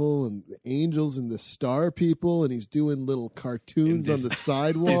devil and the angels and the star people, and he's doing little cartoons on the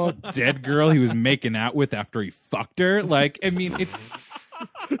sidewalk. This dead girl he was making out with after he fucked her. Like, I mean, it's...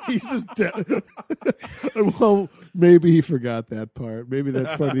 He's just dead. Well, maybe he forgot that part. Maybe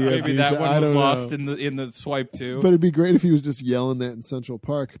that's part of the maybe amnesia. that one was lost in the swipe too. But it'd be great if he was just yelling that in Central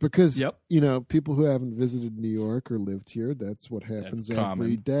Park, because people who haven't visited New York or lived here, that's what happens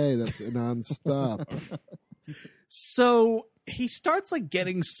every day. That's nonstop. So he starts like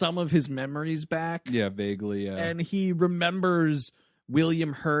getting some of his memories back. Yeah, vaguely. Yeah. And he remembers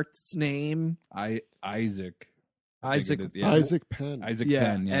William Hurt's name. Isaac Penn.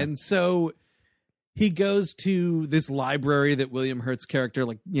 Yeah. Yeah. And so he goes to this library that William Hurt's character,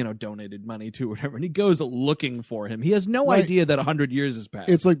 like, donated money to or whatever, and he goes looking for him. He has no idea that 100 years has passed.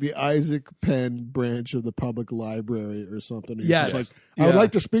 It's like the Isaac Penn branch of the public library or something. He's Yes. just like, I would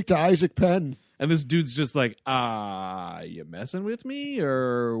like to speak to Isaac Penn. And this dude's just like, you messing with me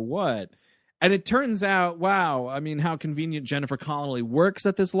or what? And it turns out, wow, I mean, how convenient Jennifer Connelly works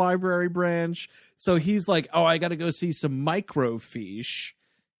at this library branch. So he's like, oh, I got to go see some microfiche.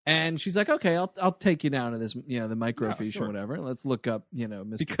 And she's like, okay, I'll take you down to this, the microfiche or whatever. Let's look up,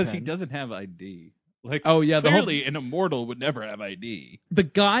 Mr. Because Penn. he doesn't have ID. Like, oh yeah, clearly an immortal would never have ID. The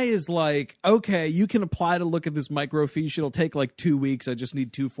guy is like, okay, you can apply to look at this microfiche. It'll take like 2 weeks. I just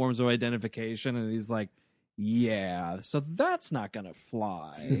need 2 forms of identification. And he's like, yeah, so that's not gonna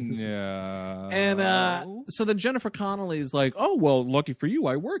fly. Yeah. And so then Jennifer Connelly is like, oh well, lucky for you,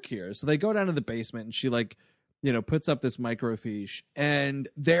 I work here. So they go down to the basement, and she puts up this microfiche, and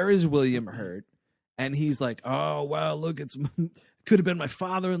there is William Hurt, and he's like, oh well, look, could have been my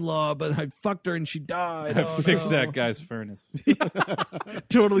father-in-law, but I fucked her and she died. Fixed that guy's furnace.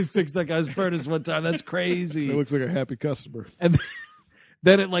 Totally fixed that guy's furnace one time. That's crazy. It looks like a happy customer. And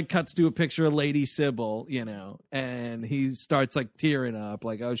then it cuts to a picture of Lady Sybil, and he starts tearing up,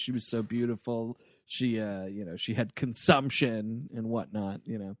 like, oh, she was so beautiful. She, she had consumption and whatnot,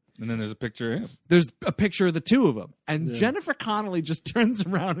 And then there's a picture of him. There's a picture of the two of them. And Jennifer Connelly just turns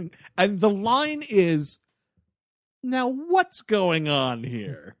around and the line is, now what's going on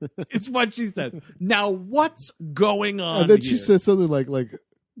here? It's what she says. Now what's going on And then here? she says something like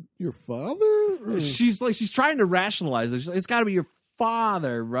your father? She's trying to rationalize it. It's got to be your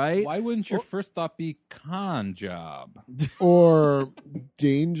father, right? Why wouldn't your first thought be con job? Or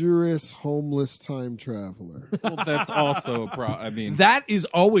dangerous homeless time traveler. Well, that's also a problem. I mean, that is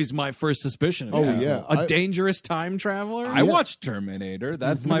always my first suspicion. Yeah. Dangerous time traveler. I watched Terminator.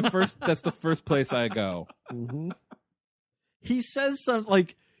 That's my first. That's the first place I go. Mm-hmm. He says something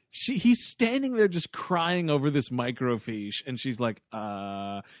he's standing there just crying over this microfiche, and she's like,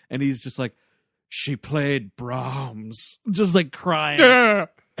 and he's just like, she played Brahms, just crying.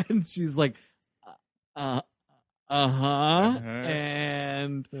 And she's like, and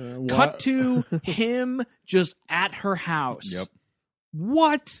cut to him just at her house. Yep.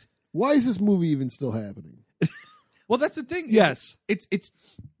 What? Why is this movie even still happening? Well, that's the thing. Yes. It's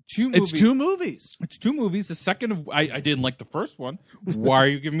 2 movies. It's 2 movies. It's 2 movies. The second of I didn't like the first one. Why are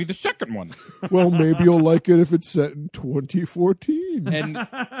you giving me the second one? Well, maybe you'll like it if it's set in 2014. And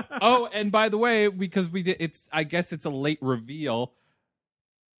and by the way, because I guess it's a late reveal.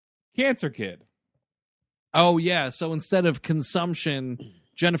 Cancer Kid. Oh yeah. So instead of consumption,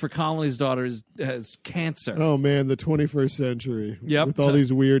 Jennifer Connelly's daughter has cancer. Oh man, the 21st century. Yep. With all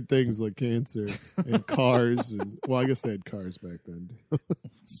these weird things like cancer and cars, and I guess they had cars back then.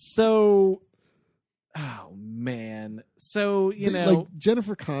 So, oh man. So like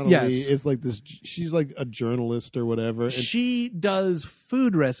Jennifer Connelly is like this. She's like a journalist or whatever. And she does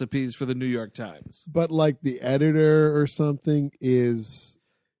food recipes for the New York Times. But like the editor or something is.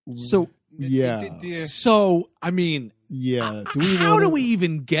 So yeah. So I mean. Yeah. How do we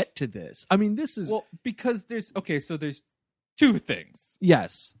even get to this? I mean, this is because there's 2 things.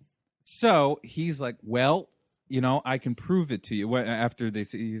 Yes. So he's like, well, I can prove it to you. After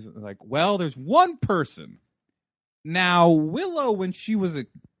he's like, well, there's one person. Now Willow, when she was a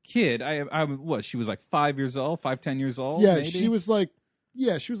kid, she was like 5 years old, 10 years old. Yeah, maybe? she was like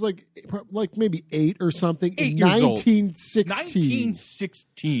maybe 8 or something. 8 in years 1916.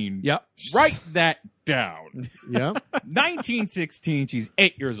 1916. Yep. Write that down. Yeah. 1916. She's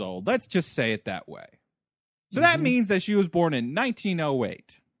 8 years old. Let's just say it that way. So that means that she was born in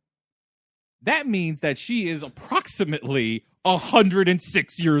 1908. That means that she is approximately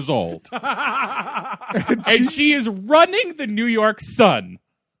 106 years old. and she is running the New York Sun.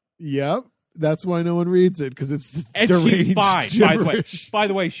 Yep. That's why no one reads it, because it's and deranged she's fine. gibberish. By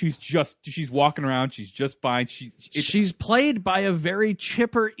the way, she's walking around. She's just fine. She's played by a very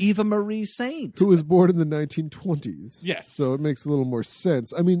chipper Eva Marie Saint, who was born in the 1920s. Yes, so it makes a little more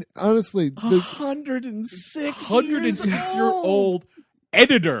sense. I mean, honestly, 106-year-old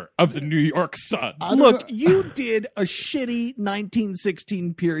editor of the New York Sun. Look, you did a shitty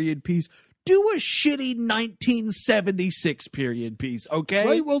 1916 period piece. Do a shitty 1976 period piece, okay?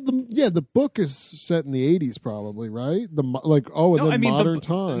 Right. Well, the book is set in the 80s, probably, right? Modern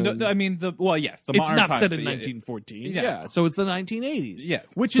times. No, I mean the yes, the it's modern not times, set in 1914. Yeah, so it's the 1980s.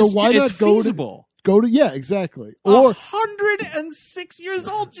 Yes, which so is why not feasible. Go to exactly. Or 106 years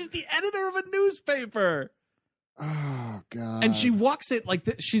old. She's the editor of a newspaper. Oh God! And she walks it like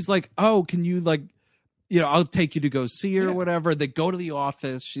this. She's like, "Oh, can you I'll take you to go see her or whatever. They go to the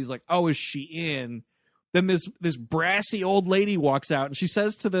office. She's like, oh, is she in? Then this brassy old lady walks out and she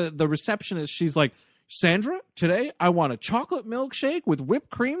says to the receptionist, she's like, Sandra, today I want a chocolate milkshake with whipped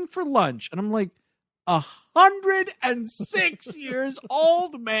cream for lunch. And I'm like, 106 years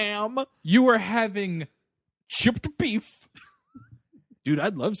old, ma'am. You were having chipped beef. Dude,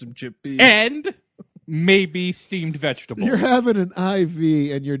 I'd love some chipped beef. And maybe steamed vegetables. You're having an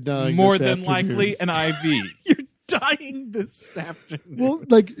IV and you're dying. More this than afternoon. likely an IV. You're dying this afternoon. Well,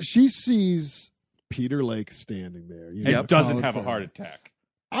 like she sees Peter Lake standing there. And doesn't have a heart attack.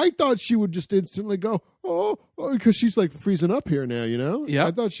 I thought she would just instantly go, oh, because she's like freezing up here now, Yeah.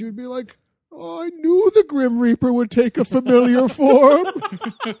 I thought she would be like, oh, I knew the Grim Reaper would take a familiar form.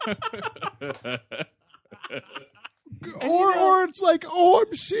 Or it's like, oh,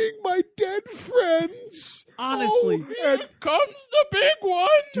 I'm seeing my dead friends. Honestly. Here comes the big one.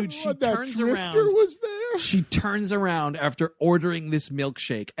 Dude, she That turns drifter around. was there. She turns around after ordering this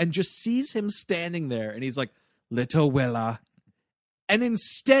milkshake and just sees him standing there. And he's like, little Willa. And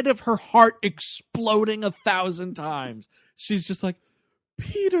instead of her heart exploding 1,000 times, she's just like,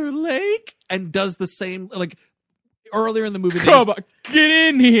 Peter Lake, and does the same, like, earlier in the movie. Come on, get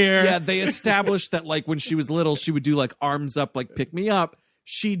in here. Yeah, they established that, like, when she was little, she would do, like, arms up, like, pick me up.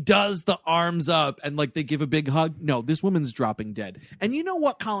 She does the arms up, and, like, they give a big hug. No, this woman's dropping dead. And you know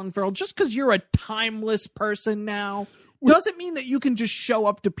what, Colin Farrell? Just because you're a timeless person now doesn't mean that you can just show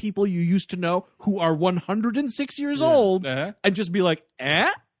up to people you used to know who are 106 years old and just be like,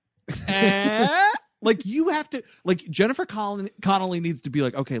 Like, you have to, like, Jennifer Connelly needs to be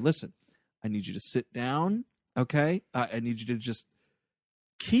like, okay, listen, I need you to sit down, okay? I need you to just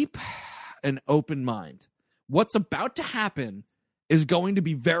keep an open mind. What's about to happen is going to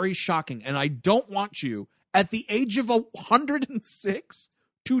be very shocking, and I don't want you, at the age of 106,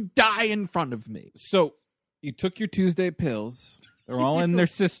 to die in front of me. So, you took your Tuesday pills. They're all in their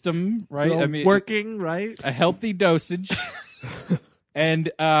system, right? I mean, working, right? A healthy dosage.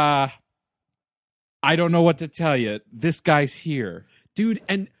 And I don't know what to tell you. This guy's here. Dude,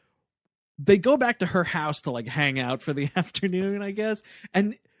 and they go back to her house to, like, hang out for the afternoon, I guess.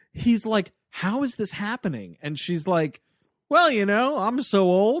 And he's like, how is this happening? And she's like, well, I'm so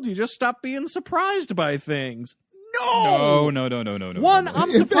old, you just stop being surprised by things. No. One,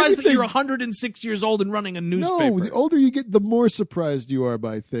 I'm surprised that you're 106 years old and running a newspaper. No, the older you get, the more surprised you are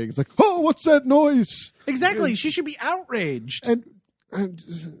by things. Like, oh, what's that noise? Exactly. She should be outraged. And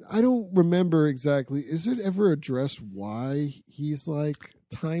I don't remember exactly. Is it ever addressed why he's, like,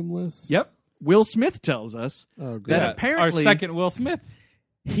 timeless? Yep. Will Smith tells us that apparently our second Will Smith.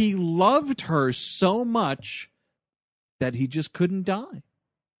 He loved her so much that he just couldn't die.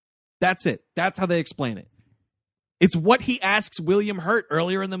 That's it. That's how they explain it. It's what he asks William Hurt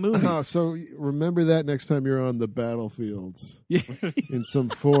earlier in the movie. So remember that next time you're on the battlefields in some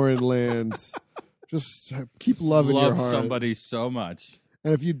foreign land. Just keep loving your heart. Somebody so much.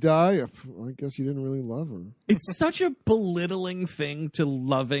 And if you die, I guess you didn't really love her. It's such a belittling thing to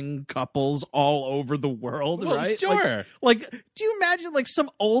loving couples all over the world, well, right? Sure. Like, do you imagine, like, some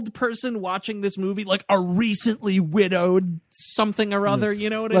old person watching this movie, like a recently widowed something or other,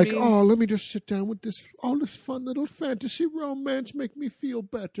 you know what I mean? Like, oh, let me just sit down with this fun little fantasy romance, make me feel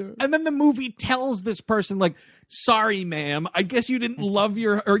better. And then the movie tells this person, like, sorry, ma'am, I guess you didn't love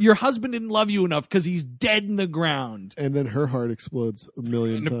your husband didn't love you enough because he's dead in the ground. And then her heart explodes a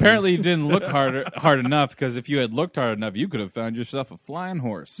million times. Apparently you didn't look hard enough, because if you had looked hard enough, you could have found yourself a flying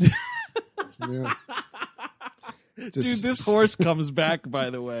horse. Yeah. Dude, this horse comes back, by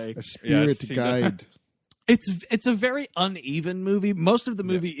the way. A spirit guide. It's a very uneven movie. Most of the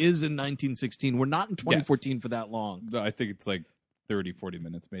movie is in 1916. We're not in 2014 for that long. I think it's like 30, 40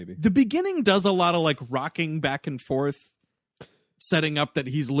 minutes maybe. The beginning does a lot of, like, rocking back and forth, setting up that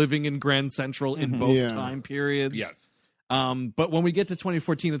he's living in Grand Central in both time periods. Yes. But when we get to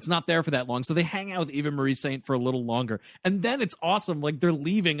 2014, it's not there for that long. So they hang out with Eva Marie Saint for a little longer. And then it's awesome. Like, they're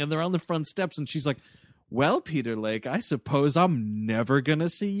leaving and they're on the front steps and she's like, well, Peter Lake, I suppose I'm never going to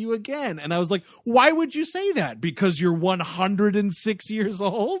see you again. And I was like, why would you say that? Because you're 106 years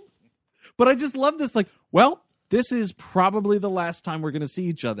old? But I just love this. Like, well, this is probably the last time we're going to see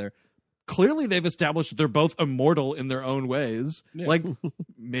each other. Clearly, they've established that they're both immortal in their own ways. Yeah. Like,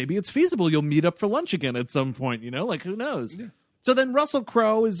 maybe it's feasible you'll meet up for lunch again at some point, Like, who knows? Yeah. So then Russell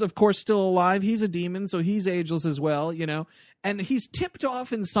Crowe is, of course, still alive. He's a demon, so he's ageless as well, And he's tipped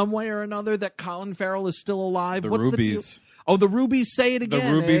off in some way or another that Colin Farrell is still alive. What's rubies. The deal? Oh, the rubies, say it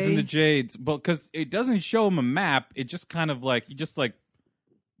again. The rubies and the jades. But because it doesn't show him a map, it just kind of like, he just like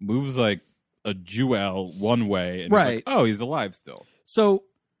moves like a jewel one way. And right. it's like, oh, he's alive still. So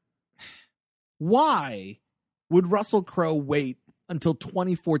why would Russell Crowe wait until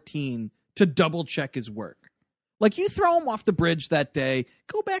 2014 to double check his work? Like, you throw him off the bridge that day,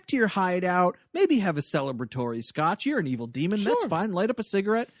 go back to your hideout, maybe have a celebratory scotch. You're an evil demon. Sure. That's fine. Light up a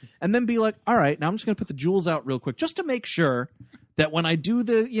cigarette and then be like, all right, now I'm just going to put the jewels out real quick just to make sure that when I do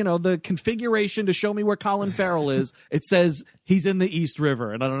the configuration to show me where Colin Farrell is, it says he's in the East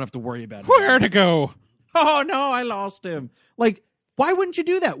River and I don't have to worry about it. Where to go? Oh, no, I lost him. Like, why wouldn't you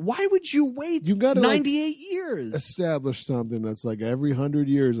do that? Why would you wait 98 years? Establish something that's like every 100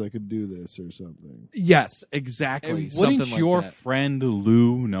 years I could do this or something. Yes, exactly. And wouldn't your friend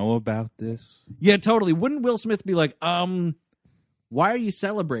Lou know about this? Yeah, totally. Wouldn't Will Smith be like, why are you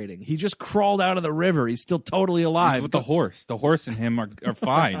celebrating? He just crawled out of the river. He's still totally alive. He's with the horse. The horse and him are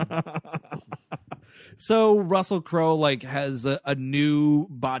fine. So Russell Crowe has a new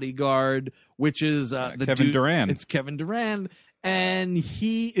bodyguard, which is Kevin Durand. It's Kevin Durand. And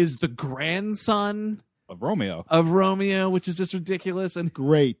he is the grandson of Romeo. Which is just ridiculous. And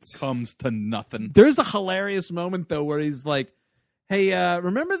great. Comes to nothing. There's a hilarious moment, though, where he's like, hey,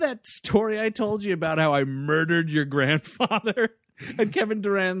 remember that story I told you about how I murdered your grandfather? And Kevin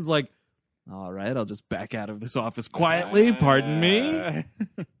Durand's like, all right, I'll just back out of this office quietly. Pardon me.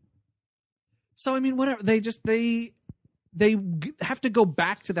 So, I mean, whatever. They have to go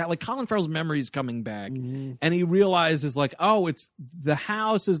back to that. Like, Colin Farrell's memory is coming back, and he realizes, like, oh, it's the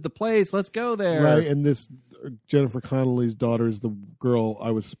house is the place. Let's go there. Right, and this Jennifer Connelly's daughter is the girl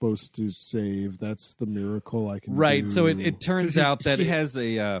I was supposed to save. That's the miracle I can do. Right, so it turns out that she has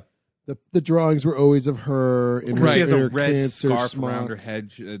a... the drawings were always of her in her She has a red cancer scarf smock. around her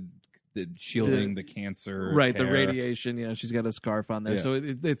head, shielding the cancer. Right, hair. the radiation. She's got a scarf on there. Yeah. So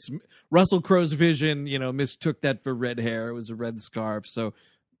it's Russell Crowe's vision. Mistook that for red hair. It was a red scarf. So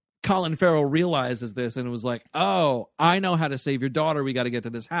Colin Farrell realizes this and was like, "Oh, I know how to save your daughter. We got to get to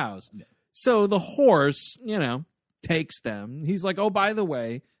this house." Yeah. So the horse, takes them. He's like, "Oh, by the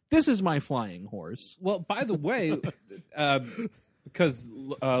way, this is my flying horse." Well, by the way, because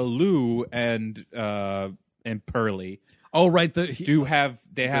Lou and Pearlie. Oh, right. They have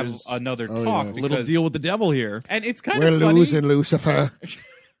another talk. Yeah. Little deal with the devil here. And it's kind of funny. We're losing, Lucifer.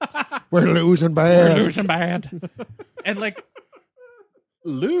 We're losing bad. We're losing bad. And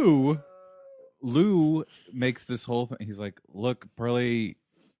Lou makes this whole thing. He's like, look, Pearlie,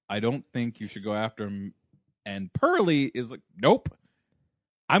 I don't think you should go after him. And Pearlie is like, nope.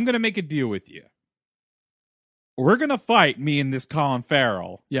 I'm going to make a deal with you. We're going to fight, me and this Colin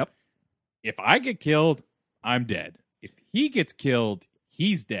Farrell. Yep. If I get killed, I'm dead. If he gets killed,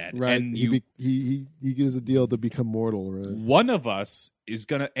 he's dead. Right. And he gives a deal to become mortal, right? One of us is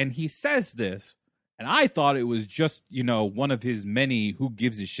going to, and he says this, and I thought it was just, one of his many who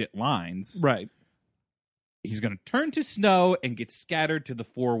gives a shit lines. Right. He's going to turn to snow and get scattered to the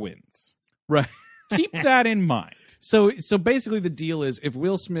four winds. Right. Keep that in mind. So basically the deal is if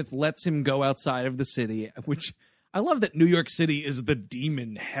Will Smith lets him go outside of the city, which I love that New York City is the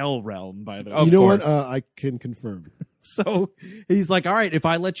demon hell realm, by the way. You know what? I can confirm. So he's like, all right, if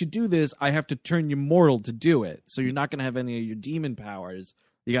I let you do this, I have to turn you mortal to do it. So you're not going to have any of your demon powers.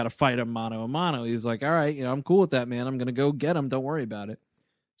 You got to fight him mano a mano. He's like, all right, I'm cool with that, man. I'm going to go get him. Don't worry about it.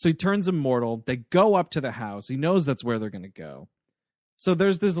 So he turns him mortal. They go up to the house. He knows that's where they're going to go. So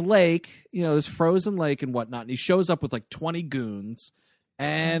there's this lake, this frozen lake and whatnot. And he shows up with 20 goons.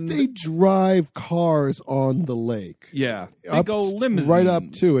 And they drive cars on the lake. Yeah. They go limousines. Right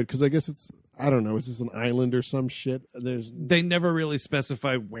up to it, because I guess it's, I don't know, is this an island or some shit? They never really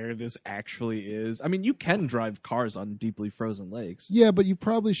specify where this actually is. I mean, you can drive cars on deeply frozen lakes. Yeah, but you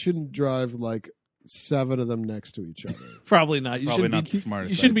probably shouldn't drive 7 of them next to each other. Probably not. Probably not the smartest.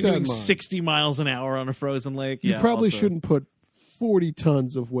 You shouldn't be doing 60 miles an hour on a frozen lake. You probably shouldn't put 40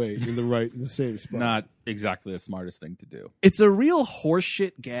 tons of weight in the same spot. Not exactly the smartest thing to do. It's a real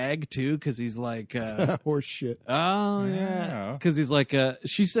horseshit gag too, because he's like horseshit. Oh yeah, because he's like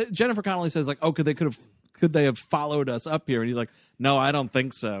she said Jennifer Connelly says oh could they have followed us up here, and he's like, no, I don't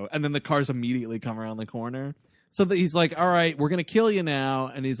think so. And then the cars immediately come around the corner. So that he's like, all right, we're gonna kill you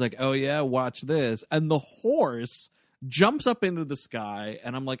now. And he's like, oh yeah, watch this. And the horse jumps up into the sky,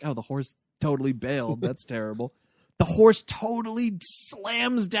 and I'm like, oh, the horse totally bailed. That's terrible. The horse totally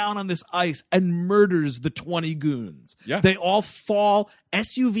slams down on this ice and murders the 20 goons. Yeah. They all fall,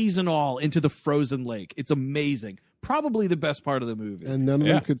 SUVs and all, into the frozen lake. It's amazing. Probably the best part of the movie. And none of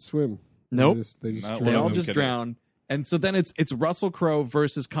them could swim. Nope. They all just drown. And so then it's Russell Crowe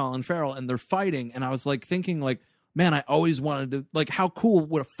versus Colin Farrell, and they're fighting. And I was thinking, man, I always wanted to, how cool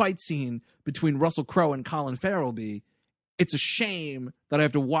would a fight scene between Russell Crowe and Colin Farrell be? It's a shame that I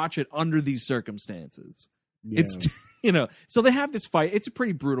have to watch it under these circumstances. Yeah. So they have this fight. It's a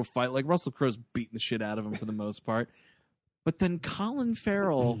pretty brutal fight. Like Russell Crowe's beating the shit out of him for the most part. But then Colin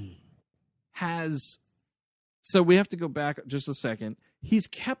Farrell has. So we have to go back just a second. He's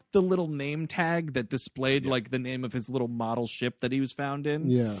kept the little name tag that displayed like the name of his little model ship that he was found in.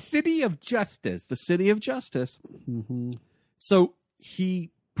 Yeah. City of Justice. The City of Justice. Mm-hmm. So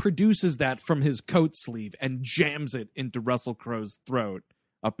he produces that from his coat sleeve and jams it into Russell Crowe's throat,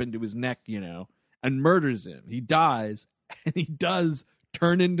 up into his neck, and murders him. He dies, and he does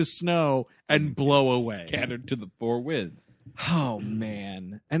turn into snow and blow away. Scattered to the four winds. Oh,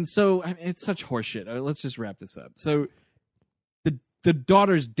 man. And so, it's such horseshit. Let's just wrap this up. So, the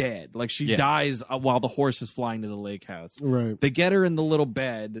daughter's dead. Like, she dies while the horse is flying to the lake house. Right. They get her in the little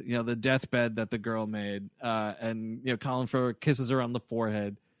bed, the death bed that the girl made. And, Colin Farrell kisses her on the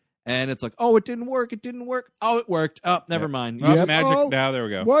forehead. And it's like, oh, it didn't work. It didn't work. Oh, it worked. Oh, never mind. Well, magic. Now, there we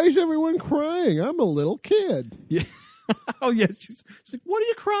go. Why is everyone crying? I'm a little kid. Yeah. Oh, yeah. She's like, what are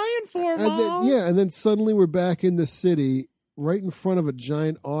you crying for, Mom? And then suddenly we're back in the city, right in front of a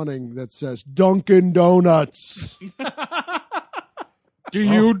giant awning that says Dunkin' Donuts. Do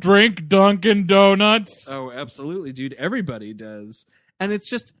you drink Dunkin' Donuts? Oh, absolutely, dude. Everybody does. And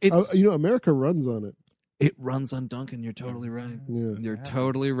it's America runs on it. It runs on Dunkin'. You're totally right. Yeah. You're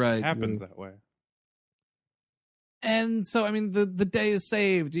totally right. It happens that way. And so, the day is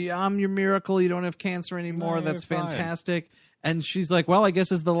saved. I'm your miracle. You don't have cancer anymore. No, that's you're fine. fantastic. And she's like, well, I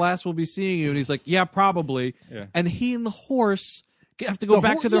guess it's the last we'll be seeing you. And he's like, yeah, probably. Yeah. And he and the horse have to go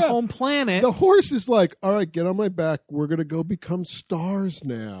back to their home planet. The horse is like, all right, get on my back. We're going to go become stars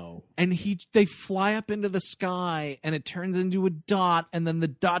now. And they fly up into the sky, and it turns into a dot, and then the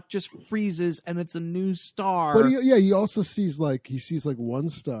dot just freezes, and it's a new star. But he also sees one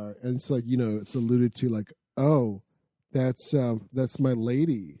star, and it's like, it's alluded to like, oh, that's my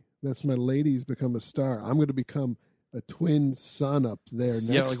lady. That's my lady's become a star. I'm going to become a twin sun up there next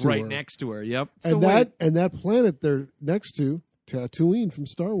to her. Right next to her. Yep. And that planet they're next to, Tatooine from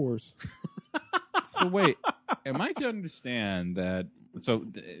Star Wars. So wait, am I to understand that? So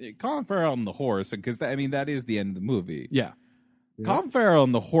Colin Farrell and the horse, because that is the end of the movie. Yeah. Colin Farrell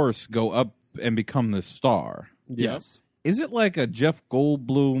and the horse go up and become the star. Yes. Is it like a Jeff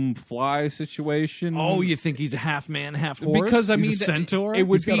Goldblum fly situation? Oh, you think he's a half man, half horse? Because he's a centaur. It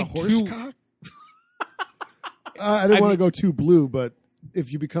would He's got be a horse cock. I don't want to go too blue, but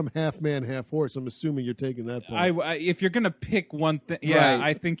if you become half man, half horse, I'm assuming you're taking that point. If you're gonna pick one thing, right.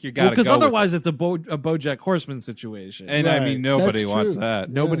 I think you got to because otherwise it's a BoJack Horseman situation. And right. Nobody wants that.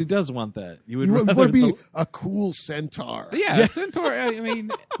 Nobody does want that. You would want rather to be a cool centaur. Yeah, centaur.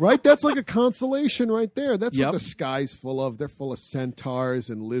 Right? That's like a constellation right there. That's what the sky's full of. They're full of centaurs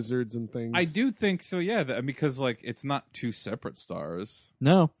and lizards and things. I do think so. Yeah, because it's not two separate stars.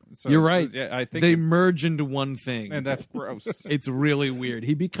 No, so you're right. I think they merge into one thing, and that's gross. It's really weird.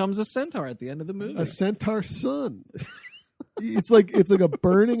 He becomes a centaur at the end of the movie. A centaur sun. It's like a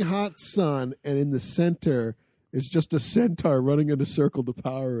burning hot sun, and in the center is just a centaur running in a circle to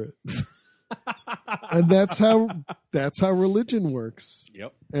power it. And that's how religion works.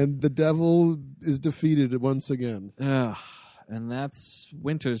 Yep. And the devil is defeated once again. And that's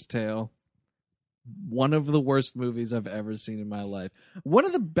Winter's Tale. One of the worst movies I've ever seen in my life. One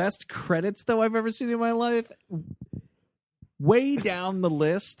of the best credits, though, I've ever seen in my life. Way down the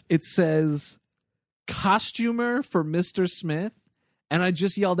list, it says costumer for Mr. Smith. And I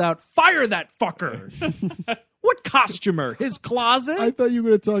just yelled out, fire that fucker. What costumer? His closet? I thought you were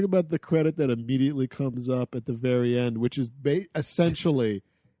going to talk about the credit that immediately comes up at the very end, which is essentially,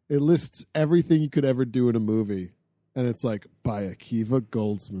 it lists everything you could ever do in a movie. And it's like, by Akiva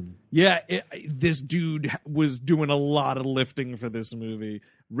Goldsman. Yeah, this dude was doing a lot of lifting for this movie.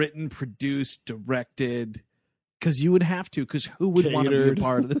 Written, produced, directed. Because you would have to, because who would want to be a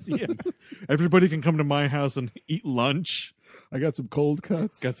part of this? Yeah. Everybody can come to my house and eat lunch. I got some cold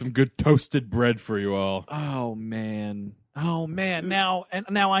cuts. Got some good toasted bread for you all. Oh, man. Now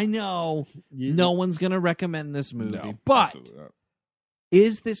I know no one's going to recommend this movie. No, but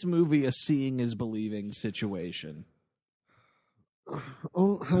is this movie a seeing is believing situation?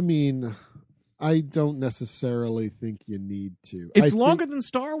 Oh, I mean, I don't necessarily think you need to. It's longer than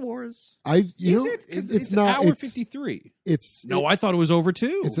Star Wars. It's not. Hour 53. I thought it was over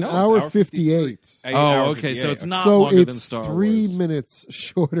 2. It's an hour 58. Oh, okay, so it's not longer than Star Wars. 3 minutes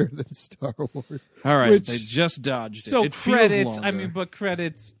shorter than Star Wars. All right, they just dodged it. So it credits, feels longer. but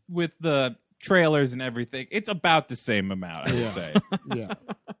credits with the trailers and everything, it's about the same amount, I would say.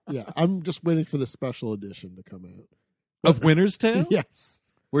 Yeah. I'm just waiting for the special edition to come out. Of Winter's Tale?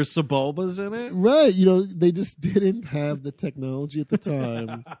 Yes. Where Sebulba's in it? Right. They just didn't have the technology at the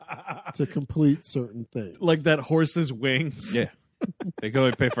time to complete certain things. Like that horse's wings. Yeah. They can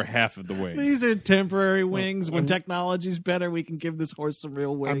only pay for half of the wings. These are temporary wings. When technology's better, we can give this horse some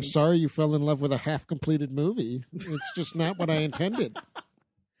real wings. I'm sorry you fell in love with a half-completed movie. It's just not what I intended.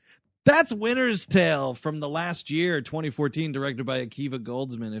 That's Winter's Tale from the last year, 2014, directed by Akiva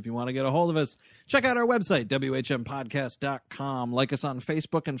Goldsman. If you want to get a hold of us, check out our website, WHMPodcast.com. Like us on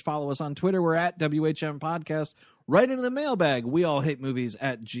Facebook and follow us on Twitter. We're at WHM Podcast. Right into the mailbag,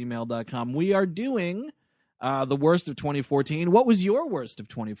 weallhatemovies@gmail.com. We are doing the worst of 2014. What was your worst of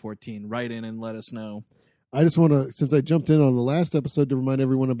 2014? Write in and let us know. I just want to, since I jumped in on the last episode, to remind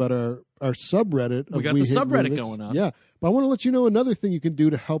everyone about our subreddit. We got the subreddit going on. Yeah. But I want to let you know another thing you can do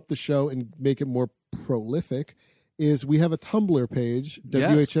to help the show and make it more prolific is we have a Tumblr page,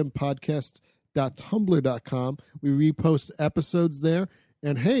 WHMpodcast.tumblr.com. We repost episodes there.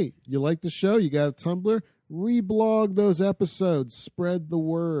 And hey, you like the show? You got a Tumblr? Reblog those episodes. Spread the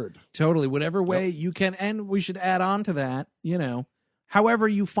word. Totally. Whatever way you can. And we should add on to that, however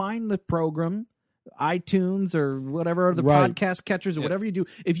you find the program, iTunes or whatever the podcast catchers or whatever you do.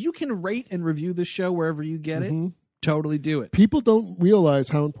 If you can rate and review the show wherever you get it, totally do it. People don't realize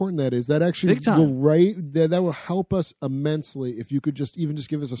how important that is. That actually that will help us immensely if you could just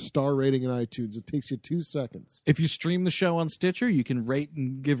give us a star rating in iTunes. It takes you 2 seconds. If you stream the show on Stitcher, you can rate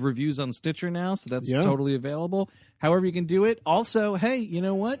and give reviews on Stitcher now, so that's totally available. However you can do it. Also, hey, you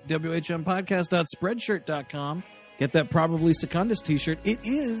know what? WHMpodcast.spreadshirt.com. Get that Probably Secundus t-shirt. It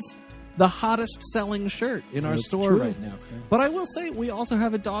is the hottest selling shirt in our store right now. But I will say we also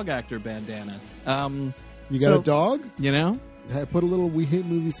have a dog actor bandana. You got a dog? I put a little We Hate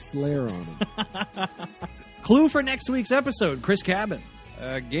Movies flair on him. Clue for next week's episode, Chris Cabin.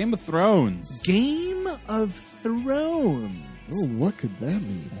 Game of Thrones. Game of Thrones. Oh, what could that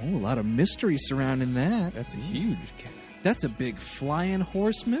mean? Oh, a lot of mystery surrounding that. That's a huge cast. That's a big flying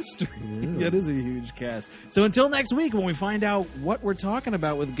horse mystery. Yeah. That is a huge cast. So until next week, when we find out what we're talking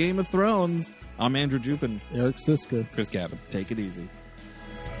about with Game of Thrones, I'm Andrew Jupin. Eric Siska. Chris Cabin. Take it easy.